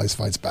Kimbo Slice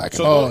fights back.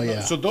 Oh, yeah.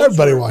 So those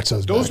Everybody were, watched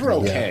those Those back were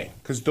then. okay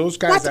because those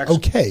guys What? actually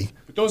Okay.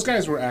 But those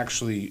guys were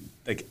actually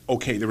like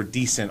okay. They were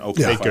decent.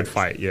 Okay, Yeah. They fighters. could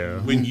fight. Yeah.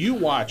 When you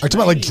watch, Are you talking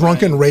about like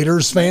drunken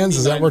Raiders fans?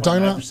 Is that what we're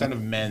talking about? 99%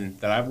 of men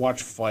that I've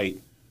watched fight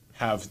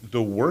have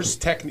the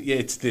worst technique.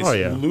 It's this Oh,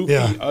 yeah. loopy,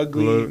 Yeah.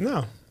 ugly.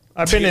 No.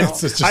 I've been in.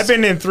 It's just- I've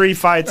been in 3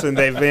 fights and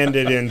they've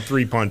ended in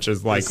 3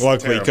 punches. Like, It's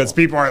luckily, because terrible.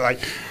 people are like,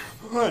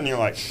 and you're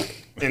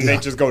like, and they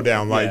just go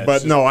down. Like, it's but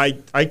just- no,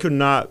 I could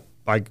not.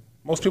 Like,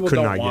 Most people could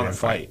don't not get want in to a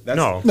fight. That's,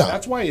 No.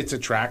 that's why it's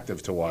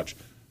attractive to watch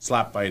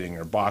slap fighting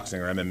or boxing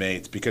or MMA.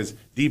 It's because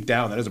deep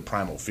down that is a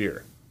primal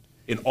fear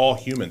in all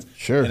humans.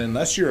 Sure. And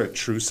unless you're a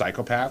true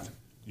psychopath,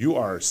 you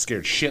are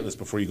scared shitless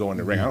before you go in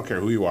the ring. I don't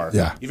care who you are.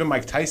 Yeah. Even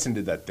Mike Tyson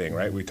did that thing,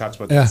 right? Where he talks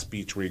about Yeah. that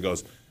speech where he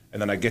goes,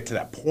 and then I get to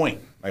that point,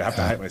 like I have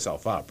to hype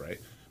myself up, right?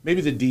 Maybe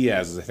the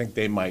Diaz's, I think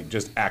they might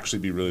just actually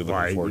be really looking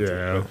Right, forward to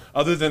yeah. it. But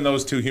other than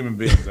those 2 human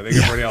beings, I think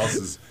everybody else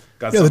has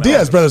got Yeah, the something Diaz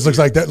else. brothers look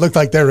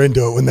like they're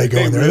into it when they go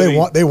They in there.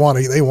 really- They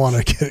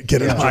want to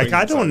get it. Yeah. on. like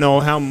I don't know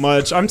how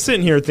much. I'm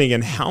sitting here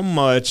thinking, how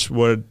much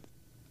would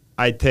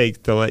I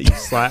take to let you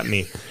slap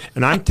me?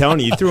 And I'm telling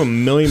you, you threw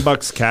 $1 million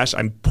cash,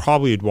 I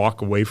probably would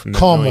walk away from that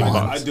Come $1 million.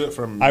 on. I'd do it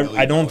for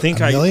I don't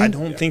think I million?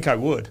 don't think I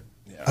would.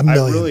 A I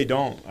million. really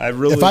don't. I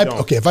really If I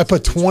don't. if I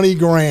put 20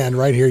 grand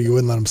right here, you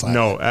wouldn't let them slap.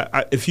 No,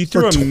 if you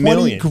threw For a 20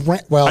 million,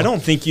 grand- well- I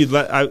don't think you'd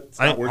let. I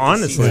not worth the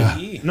honestly,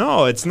 CTE.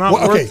 no, it's not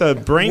Well, worth the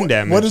brain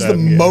damage. What is the that-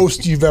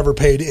 most you've ever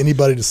paid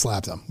anybody to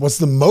slap them? What's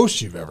the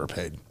most you've ever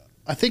paid?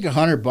 I think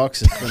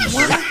 $100 is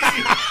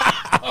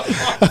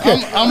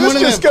I'm one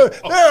of Let's just them.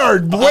 go. There are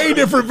way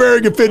different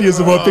varying opinions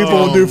of what people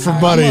will do for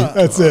money.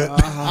 That's it.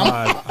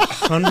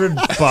 $100?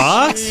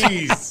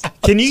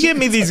 Jeez. Can you give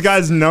me these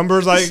guys'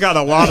 numbers? I got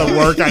a lot of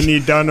work I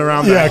need done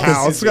around Yeah, the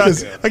 'cause-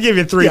 house. I'll give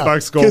you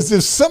 $3 gold. Because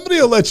if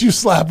somebody will let you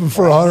slap them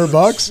for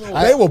 $100,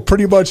 they will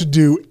pretty much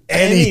do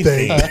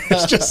anything. Anything.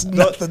 There's just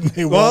nothing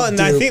they Well, won't and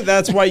do. I think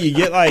that's why you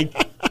get like,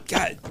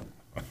 God,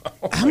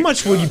 How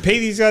much would you pay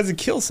these guys to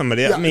kill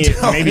somebody? I mean,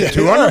 maybe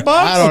 $200.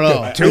 I don't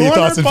know.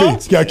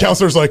 $200. Yeah,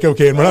 counselor's like,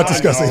 okay, and we're not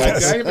discussing Did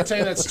this. I ever tell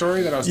you that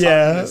story that I was talking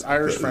to this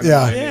Irish friend of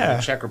mine in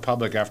the Czech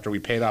Republic after we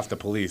paid off the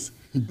police?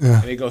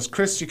 And he goes,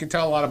 Chris, you can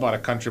tell a lot about a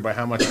country by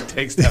how much it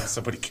takes to have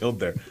somebody killed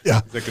there.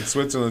 Yeah. Like in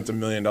Switzerland, it's $1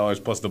 million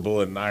plus the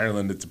bullet. In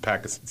Ireland, it's a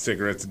pack of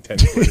cigarettes and 10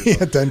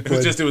 quid. 10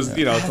 quid. It was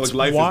you know, it's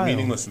like life is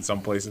meaningless in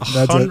some places.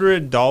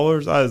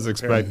 $100? I was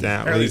expecting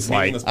at least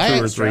like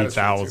 2,000 or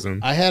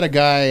 3,000. I had a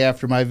guy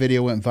after my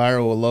video went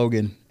viral with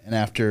Logan, and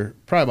after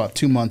probably about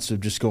 2 months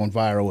of just going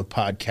viral with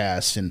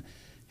podcasts and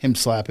him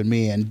slapping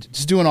me and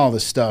just doing all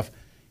this stuff,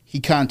 he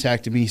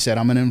contacted me. He said,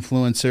 I'm an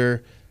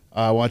influencer.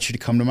 I want you to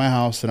come to my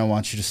house, and I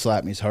want you to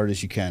slap me as hard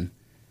as you can.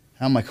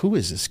 And I'm like, who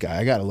is this guy?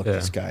 I got to look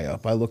this guy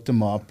up. I looked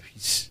him up.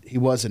 He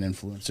was an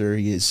influencer.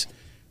 He is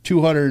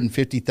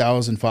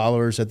 250,000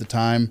 followers at the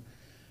time.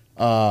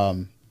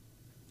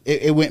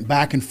 It went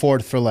back and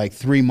forth for like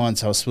 3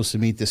 months. I was supposed to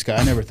meet this guy.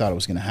 I never thought it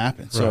was going to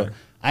happen. So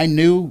I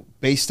knew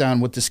based on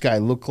what this guy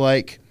looked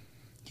like,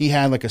 he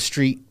had like a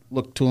street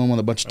look to him with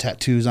a bunch of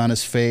tattoos on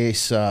his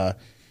face.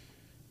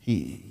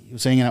 He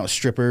was hanging out with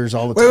strippers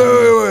all the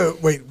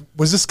time. Wait.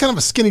 Was this kind of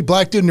a skinny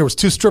black dude and there was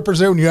 2 strippers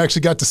there when you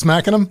actually got to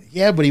smacking him?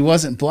 Yeah, but he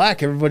wasn't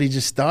black. Everybody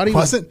just thought he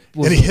wasn't.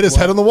 And he hit his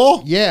head on the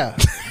wall? Yeah.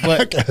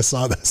 But I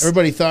saw this.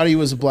 Everybody thought he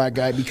was a black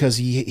guy because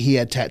he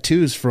had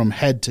tattoos from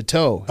head to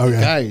toe. Okay.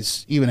 The guy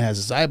even has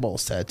his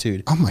eyeballs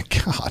tattooed. Oh, my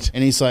God.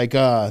 And he's like,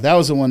 that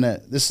was the one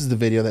this is the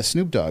video that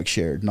Snoop Dogg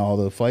shared and all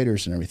the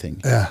fighters and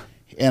everything. Yeah.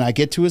 And I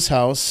get to his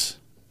house.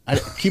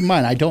 Keep in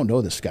mind, I don't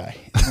know this guy.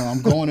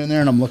 I'm going in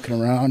there and I'm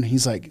looking around.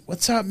 He's like,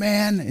 what's up,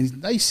 man? And he's the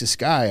nicest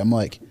guy. I'm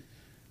like,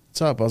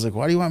 what's up? I was like,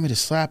 why do you want me to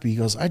slap you? He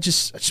goes, I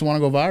just want to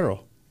go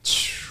viral.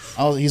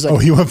 He's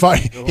like, he went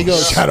viral. He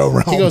goes, Shadow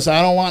Realm. He goes,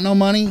 I don't want no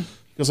money.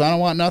 He goes, I don't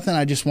want nothing.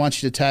 I just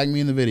want you to tag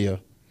me in the video.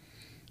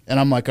 And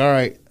I'm like, all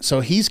right.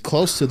 So he's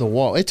close to the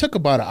wall. It took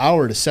about an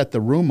hour to set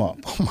the room up.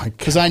 Oh, my God.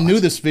 Because I knew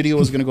this video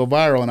was going to go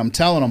viral. And I'm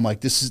telling him,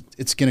 like, it's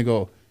going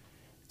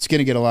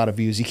to get a lot of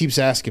views. He keeps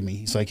asking me.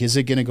 He's like, is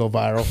it going to go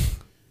viral?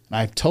 And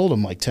I've told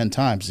him like 10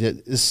 times.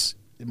 It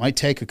might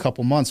take a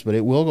couple months, but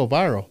it will go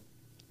viral.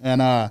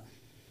 And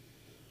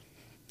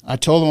I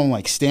told him, I'm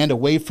like, stand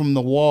away from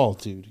the wall,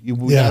 dude.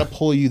 We got to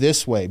pull you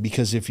this way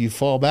because if you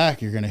fall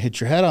back, you're going to hit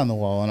your head on the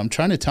wall. And I'm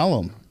trying to tell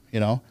him, you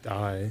know.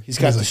 Die. He's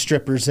got the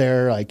strippers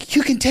there like,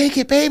 you can take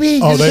it, baby.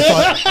 Oh, they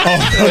thought,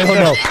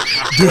 no.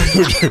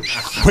 Dude.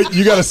 Wait,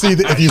 you got to see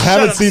if you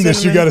haven't seen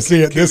this, you got to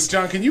see it.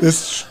 John, can you?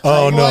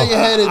 Oh, no.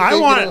 I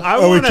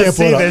want to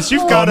see this.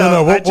 You've got to.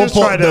 No.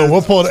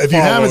 We'll pull it. If you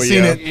haven't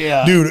seen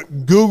it,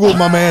 dude, Google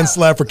my man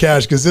Slap for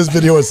Cash because this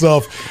video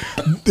itself.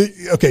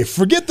 Okay,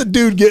 forget the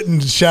dude getting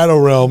shadow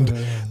realmed.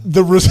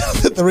 The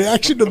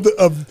reaction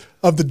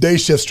of the day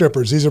shift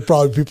strippers. These are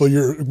probably people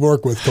you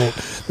work with, Colt.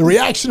 The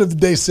reaction of the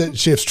day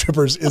shift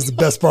strippers is the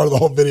best part of the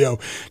whole video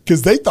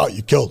because they thought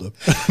you killed him.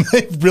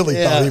 They really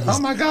thought he was.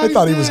 Oh my God! They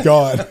thought he was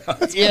gone.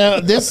 Yeah,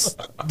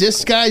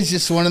 this guy's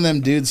just one of them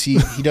dudes. He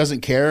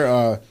doesn't care.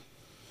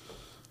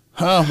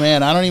 Oh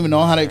man, I don't even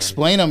know how to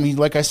explain him. He,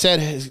 like I said,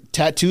 his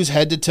tattoos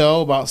head to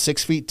toe, about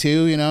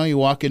 6'2". You know, you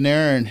walk in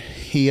there and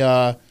he.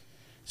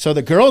 So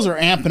the girls are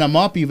amping him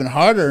up even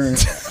harder,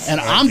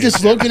 and I'm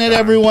just looking at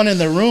everyone in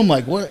the room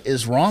like, what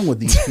is wrong with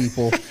these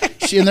people?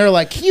 And they're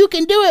like, you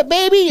can do it,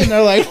 baby. And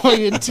they're like, well,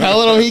 you're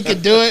telling him he can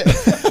do it.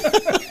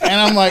 And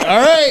I'm like, all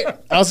right.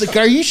 I was like,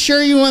 are you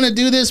sure you want to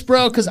do this,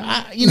 bro? Because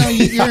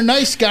you're a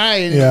nice guy,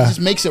 and it just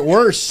makes it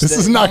worse. This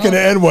is not going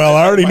to end well.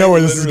 I already know where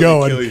this is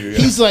going.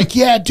 He's like,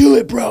 yeah, do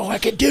it, bro. I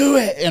could do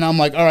it. And I'm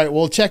like, all right,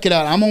 well, check it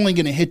out. I'm only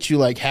going to hit you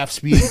like half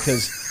speed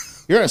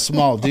because you're a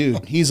small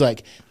dude. He's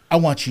like, I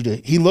want you to,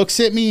 he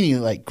looks at me and he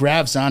like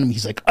grabs on me.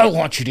 He's like, I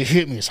want you to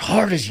hit me as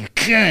hard as you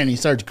can. He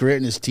starts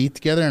gritting his teeth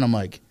together and I'm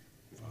like,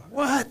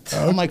 what?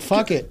 I'm like,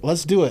 fuck it.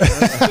 Let's do it.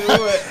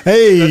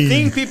 Hey. The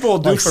thing people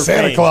do like for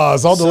Santa fame.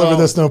 Claus. I'll deliver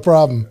this, no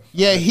problem.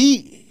 Yeah,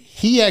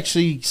 he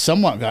actually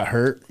somewhat got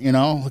hurt, you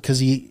know,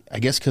 because I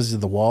guess because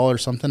of the wall or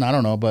something. I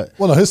don't know, but.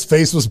 Well, no, his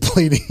face was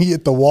bleeding. He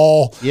hit the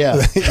wall.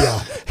 Yeah.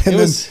 Yeah. And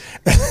then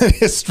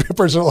his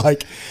strippers are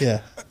like, yeah.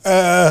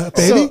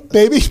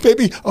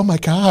 Baby. Oh my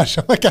gosh.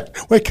 Wake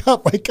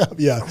up.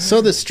 Yeah.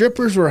 So the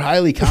strippers were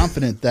highly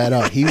confident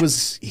that he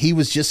was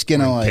just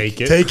gonna like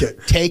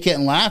take it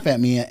and laugh at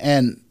me,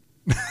 and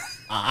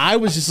I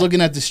was just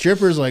looking at the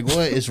strippers like,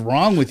 what is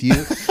wrong with you?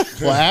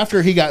 Well,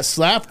 after he got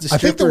slapped, I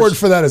think the word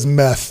for that is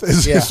meth.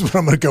 Is what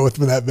I'm going to go with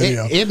from that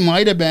video. It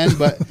might have been,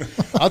 but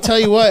I'll tell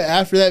you what.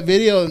 After that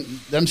video,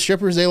 them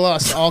strippers, they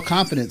lost all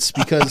confidence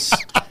because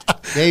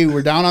they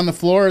were down on the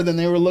floor. Then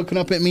they were looking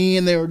up at me,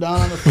 and they were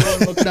down on the floor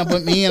and looking up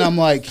at me, and I'm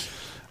like,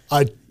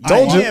 I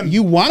told you.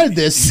 You wanted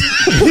this.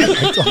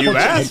 You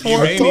asked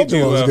for it. You may need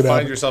to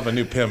find yourself a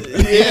new pimp.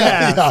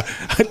 Yeah.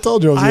 I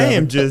told you I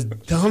am just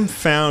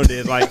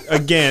dumbfounded. Like,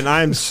 again,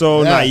 I'm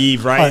so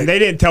naive, right? And they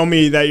didn't tell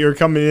me that you're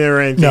coming in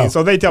or anything. No.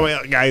 So they tell me,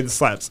 guy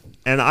slaps.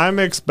 And I'm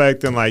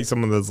expecting, like,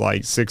 someone that's,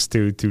 like,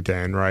 6'2",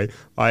 210, right?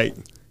 Like,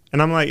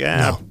 and I'm like,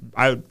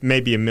 I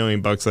maybe $1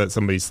 million let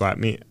somebody slap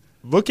me.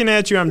 Looking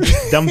at you, I'm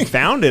just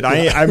dumbfounded.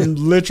 I'm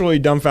literally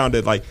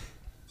dumbfounded. Like,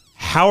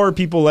 how are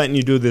people letting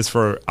you do this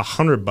for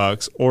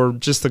 $100 or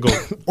just to go?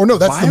 Or no,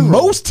 that's the viral?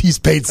 most he's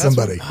paid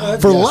somebody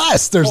for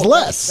less. There's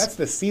less. That's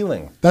the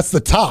ceiling. That's the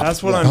top.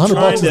 That's what Yeah, I'm 100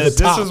 trying bucks to. is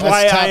the This top. is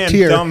why That's I top am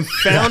tier.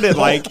 dumbfounded.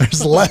 Like,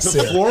 There's less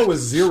The here. floor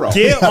was zero.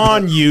 get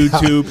on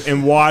YouTube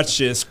and watch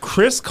this.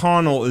 Chris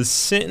Connell is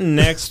sitting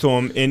next to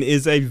him and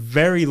is a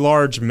very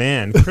large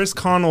man. Chris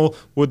Connell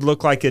would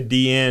look like a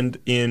D end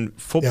in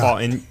football,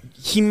 and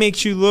he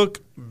makes you look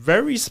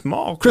very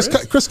small.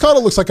 Chris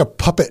Connell looks like a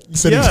puppet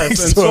sitting Yes,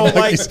 next and to him,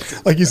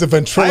 so, like he's a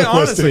ventriloquist.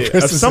 honestly, and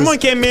Chris if is someone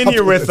this came in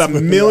here puppet with that's $1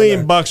 living million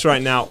down bucks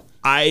right now,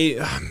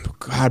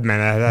 God,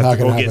 man, I'd have Not to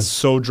go gonna get happen.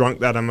 so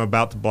drunk that I'm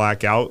about to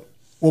black out.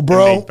 Well,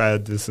 bro, and make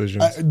bad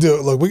decisions.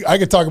 Dude, look, I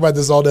could talk about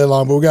this all day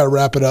long, but we got to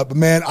wrap it up. But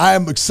man, I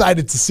am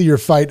excited to see your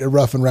fight at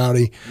Rough and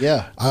Rowdy.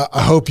 Yeah.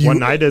 I hope you. What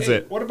night is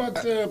it? What about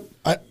the?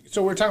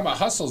 So we're talking about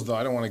hustles, though.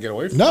 I don't want to get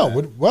away from No,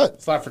 that. what?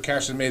 Slap for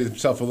Cash has made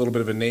himself a little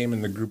bit of a name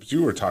in the groups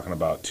you were talking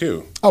about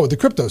too. Oh, with the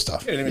crypto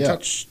stuff. I didn't even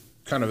touch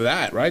kind of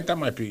that, right? That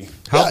might be.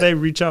 How'd they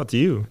reach out to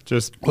you?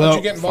 Just Why don't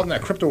you get involved in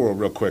that crypto world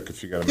real quick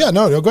if you got a Yeah,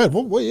 no, go ahead.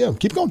 Well, yeah,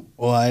 keep going.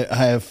 Well, I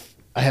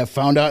have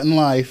found out in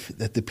life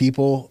that the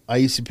people I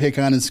used to pick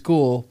on in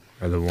school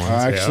are the ones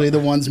are actually the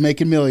ones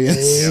making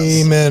millions.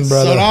 Amen,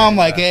 brother. So now I'm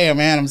like, hey,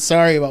 man, I'm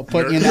sorry about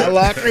putting you in that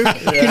locker.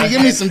 Can you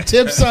give me some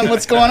tips on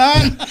what's going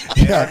on?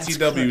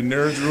 RTW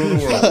nerds rule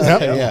the world.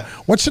 Yep. Yeah.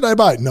 What should I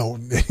buy? No,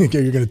 you're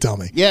going to tell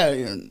me.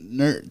 Yeah,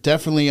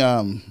 definitely.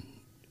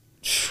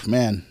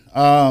 Man,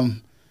 I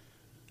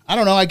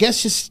don't know. I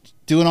guess just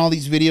doing all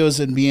these videos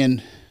and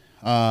being,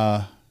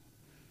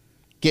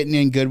 getting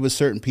in good with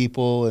certain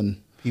people and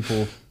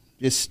people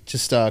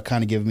just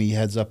kind of giving me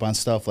heads up on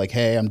stuff like,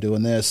 hey, I'm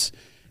doing this.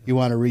 You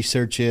want to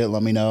research it?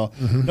 Let me know.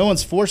 Mm-hmm. No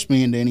one's forced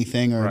me into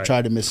anything or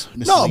tried to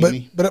mislead No,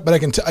 me. but I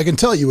can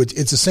tell you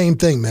it's the same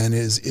thing, man.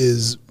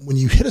 Is when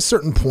you hit a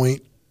certain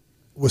point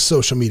with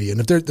social media,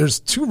 and if there's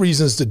two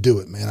reasons to do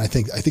it, man. I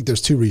think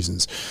there's two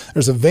reasons.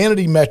 There's a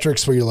vanity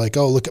metrics where you're like,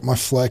 oh, look at my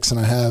flex, and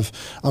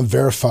I'm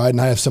verified,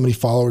 and I have so many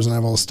followers, and I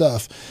have all this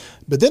stuff.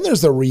 But then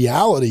there's the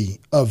reality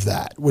of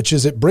that, which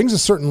is it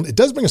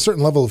does bring a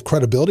certain level of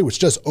credibility, which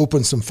does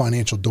open some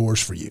financial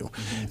doors for you,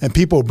 and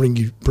people bring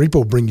you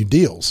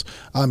deals.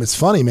 It's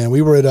funny, man.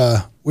 We were at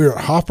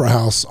Hofbräu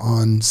House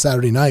on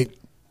Saturday night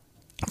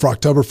for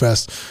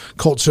Oktoberfest.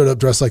 Colt showed up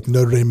dressed like the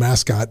Notre Dame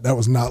mascot. That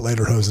was not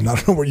Lederhosen. I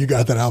don't know where you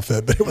got that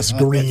outfit, but it was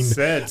green.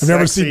 I've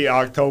never seen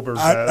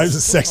Oktoberfest. It was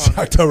a sexy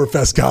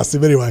Oktoberfest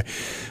costume anyway.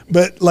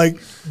 But like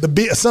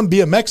some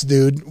BMX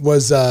dude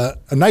was a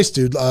nice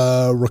dude,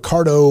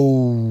 Ricardo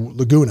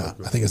Laguna,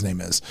 I think his name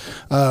is,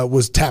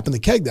 was tapping the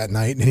keg that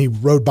night, and he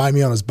rode by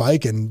me on his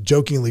bike and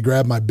jokingly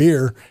grabbed my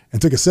beer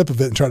and took a sip of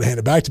it and tried to hand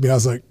it back to me. I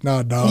was like,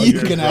 "No, dog, You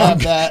can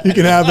have that. You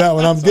can have that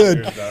when I'm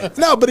good."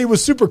 No, but he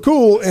was super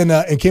cool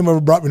and came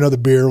over, brought me another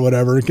beer or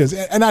whatever.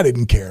 And I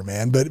didn't care,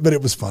 man, but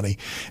it was funny.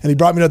 And he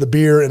brought me another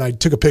beer, and I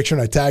took a picture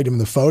and I tagged him in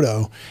the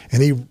photo,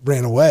 and he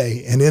ran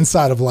away. And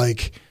inside of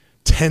like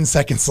 10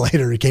 seconds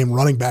later, he came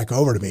running back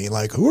over to me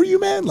like, who are you,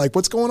 man? Like,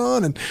 what's going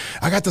on? And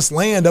I got this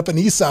land up in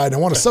the east side and I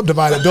want to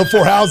subdivide it, build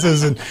 4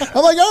 houses. And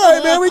I'm like, all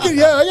right, man,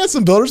 I got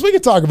some builders. We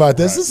can talk about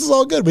this. Right. This is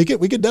all good. We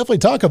could definitely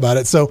talk about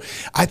it. So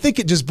I think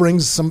it just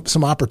brings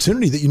some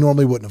opportunity that you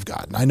normally wouldn't have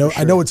gotten. I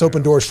know it's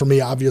open doors for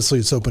me. Obviously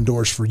it's open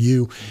doors for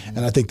you. Mm-hmm.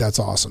 And I think that's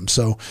awesome.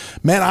 So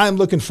man, I'm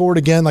looking forward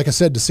again, like I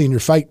said, to seeing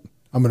your fight.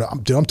 I'm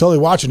totally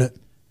watching it.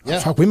 Yeah.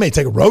 Fuck, we may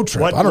take a road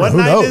trip. I don't know. Who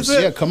night knows? Is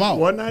it? Yeah, come on.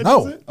 What night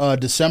is it?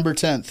 December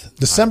 10th.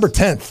 December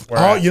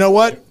 10th. You know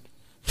what?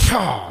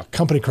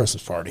 Company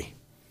Christmas party.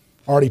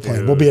 Already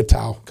planned. We'll be at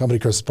Tao, company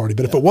Christmas party.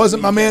 But if it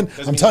wasn't, my man,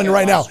 I'm telling you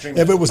right now,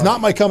 if it was not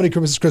my company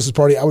Christmas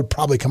party, I would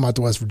probably come out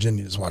to West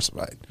Virginia to watch the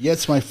fight. Yeah,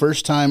 it's my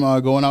first time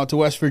going out to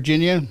West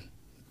Virginia.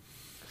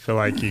 I feel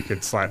like you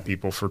could slap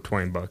people for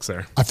 $20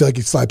 there. I feel like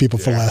you'd slap people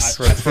for less.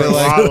 For a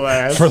lot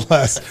less. For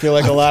less. I feel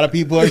like a lot of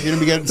people are going to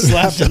be getting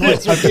slapped in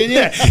West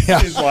Virginia.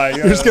 Yeah. Like,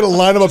 You're just going to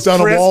line them up down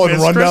a wall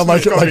and run down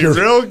like you're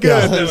real good.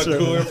 Yeah. Have a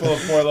cooler full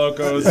of Four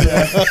Locos,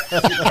 2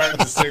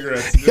 cartons of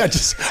cigarettes. Yeah,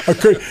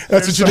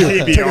 that's what you do.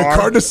 PBR. Take a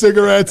carton of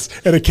cigarettes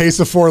and a case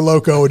of Four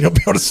Loko, and you'll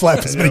be able to slap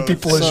as many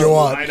people as you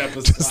want.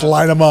 Just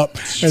line them up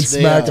and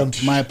smack them.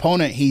 My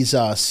opponent, he's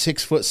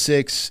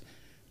 6'6",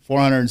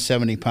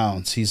 470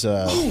 pounds. He's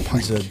a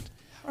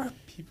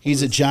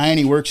giant.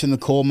 He works in the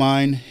coal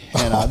mine,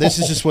 and this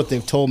is just what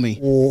they've told me.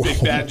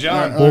 Big Bad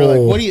John. They're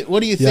like,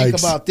 what do you think Yikes.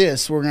 about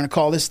this? We're going to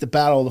call this the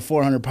battle of the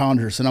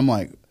 400-pounders. And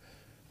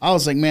I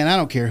was like, man, I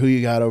don't care who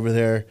you got over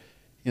there,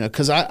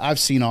 because I've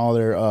seen all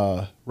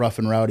their rough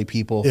and rowdy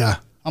people. Yeah.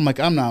 I'm like,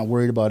 I'm not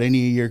worried about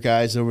any of your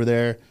guys over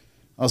there.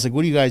 I was like,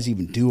 what do you guys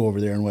even do over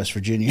there in West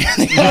Virginia?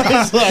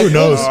 Who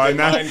knows?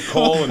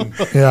 Cole and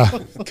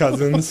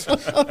Cousins.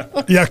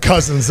 Yeah,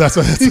 cousins. That's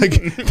what it's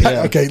like.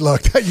 Okay,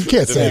 look, you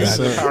can't say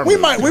that. We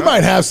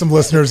might have some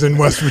listeners in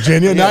West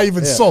Virginia. Now you've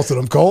insulted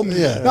them, Colton.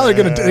 Yeah. Now they're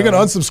gonna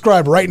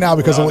unsubscribe right now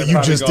because of what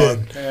you just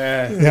did.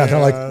 Yeah, they're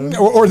like,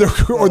 or they're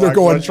like,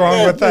 going, what's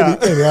wrong with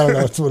that? Maybe, I don't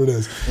know. That's what it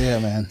is. Yeah,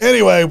 man.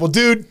 Anyway, well,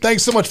 dude,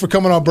 thanks so much for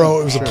coming on,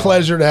 bro. It was a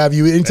pleasure to have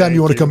you. Anytime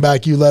you want to come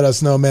back, you let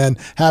us know, man.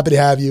 Happy to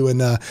have you. And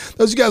those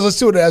of you guys, let's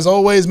do it as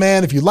always,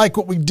 man. If you like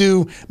what we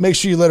do, make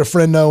sure you let a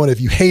friend know. And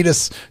if you hate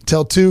us,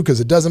 tell two, because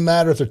it doesn't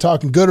matter if they're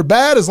talking good or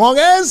bad, as long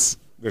as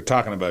They're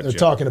talking about they're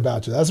talking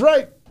about you. That's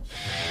right.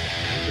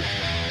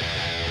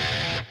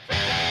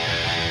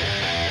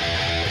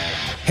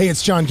 Hey,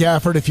 it's John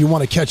Gafford. If you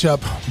want to catch up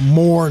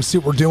more and see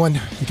what we're doing,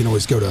 you can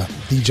always go to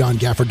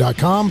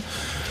thejohngafford.com,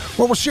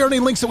 where we'll share any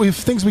links that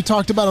things we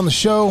talked about on the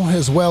show,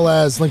 as well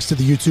as links to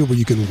the YouTube where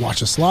you can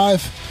watch us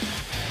live.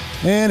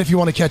 And if you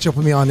want to catch up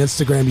with me on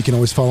Instagram, you can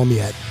always follow me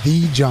at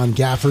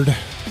thejohngafford.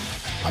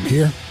 I'm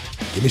here.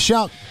 Give me a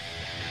shout.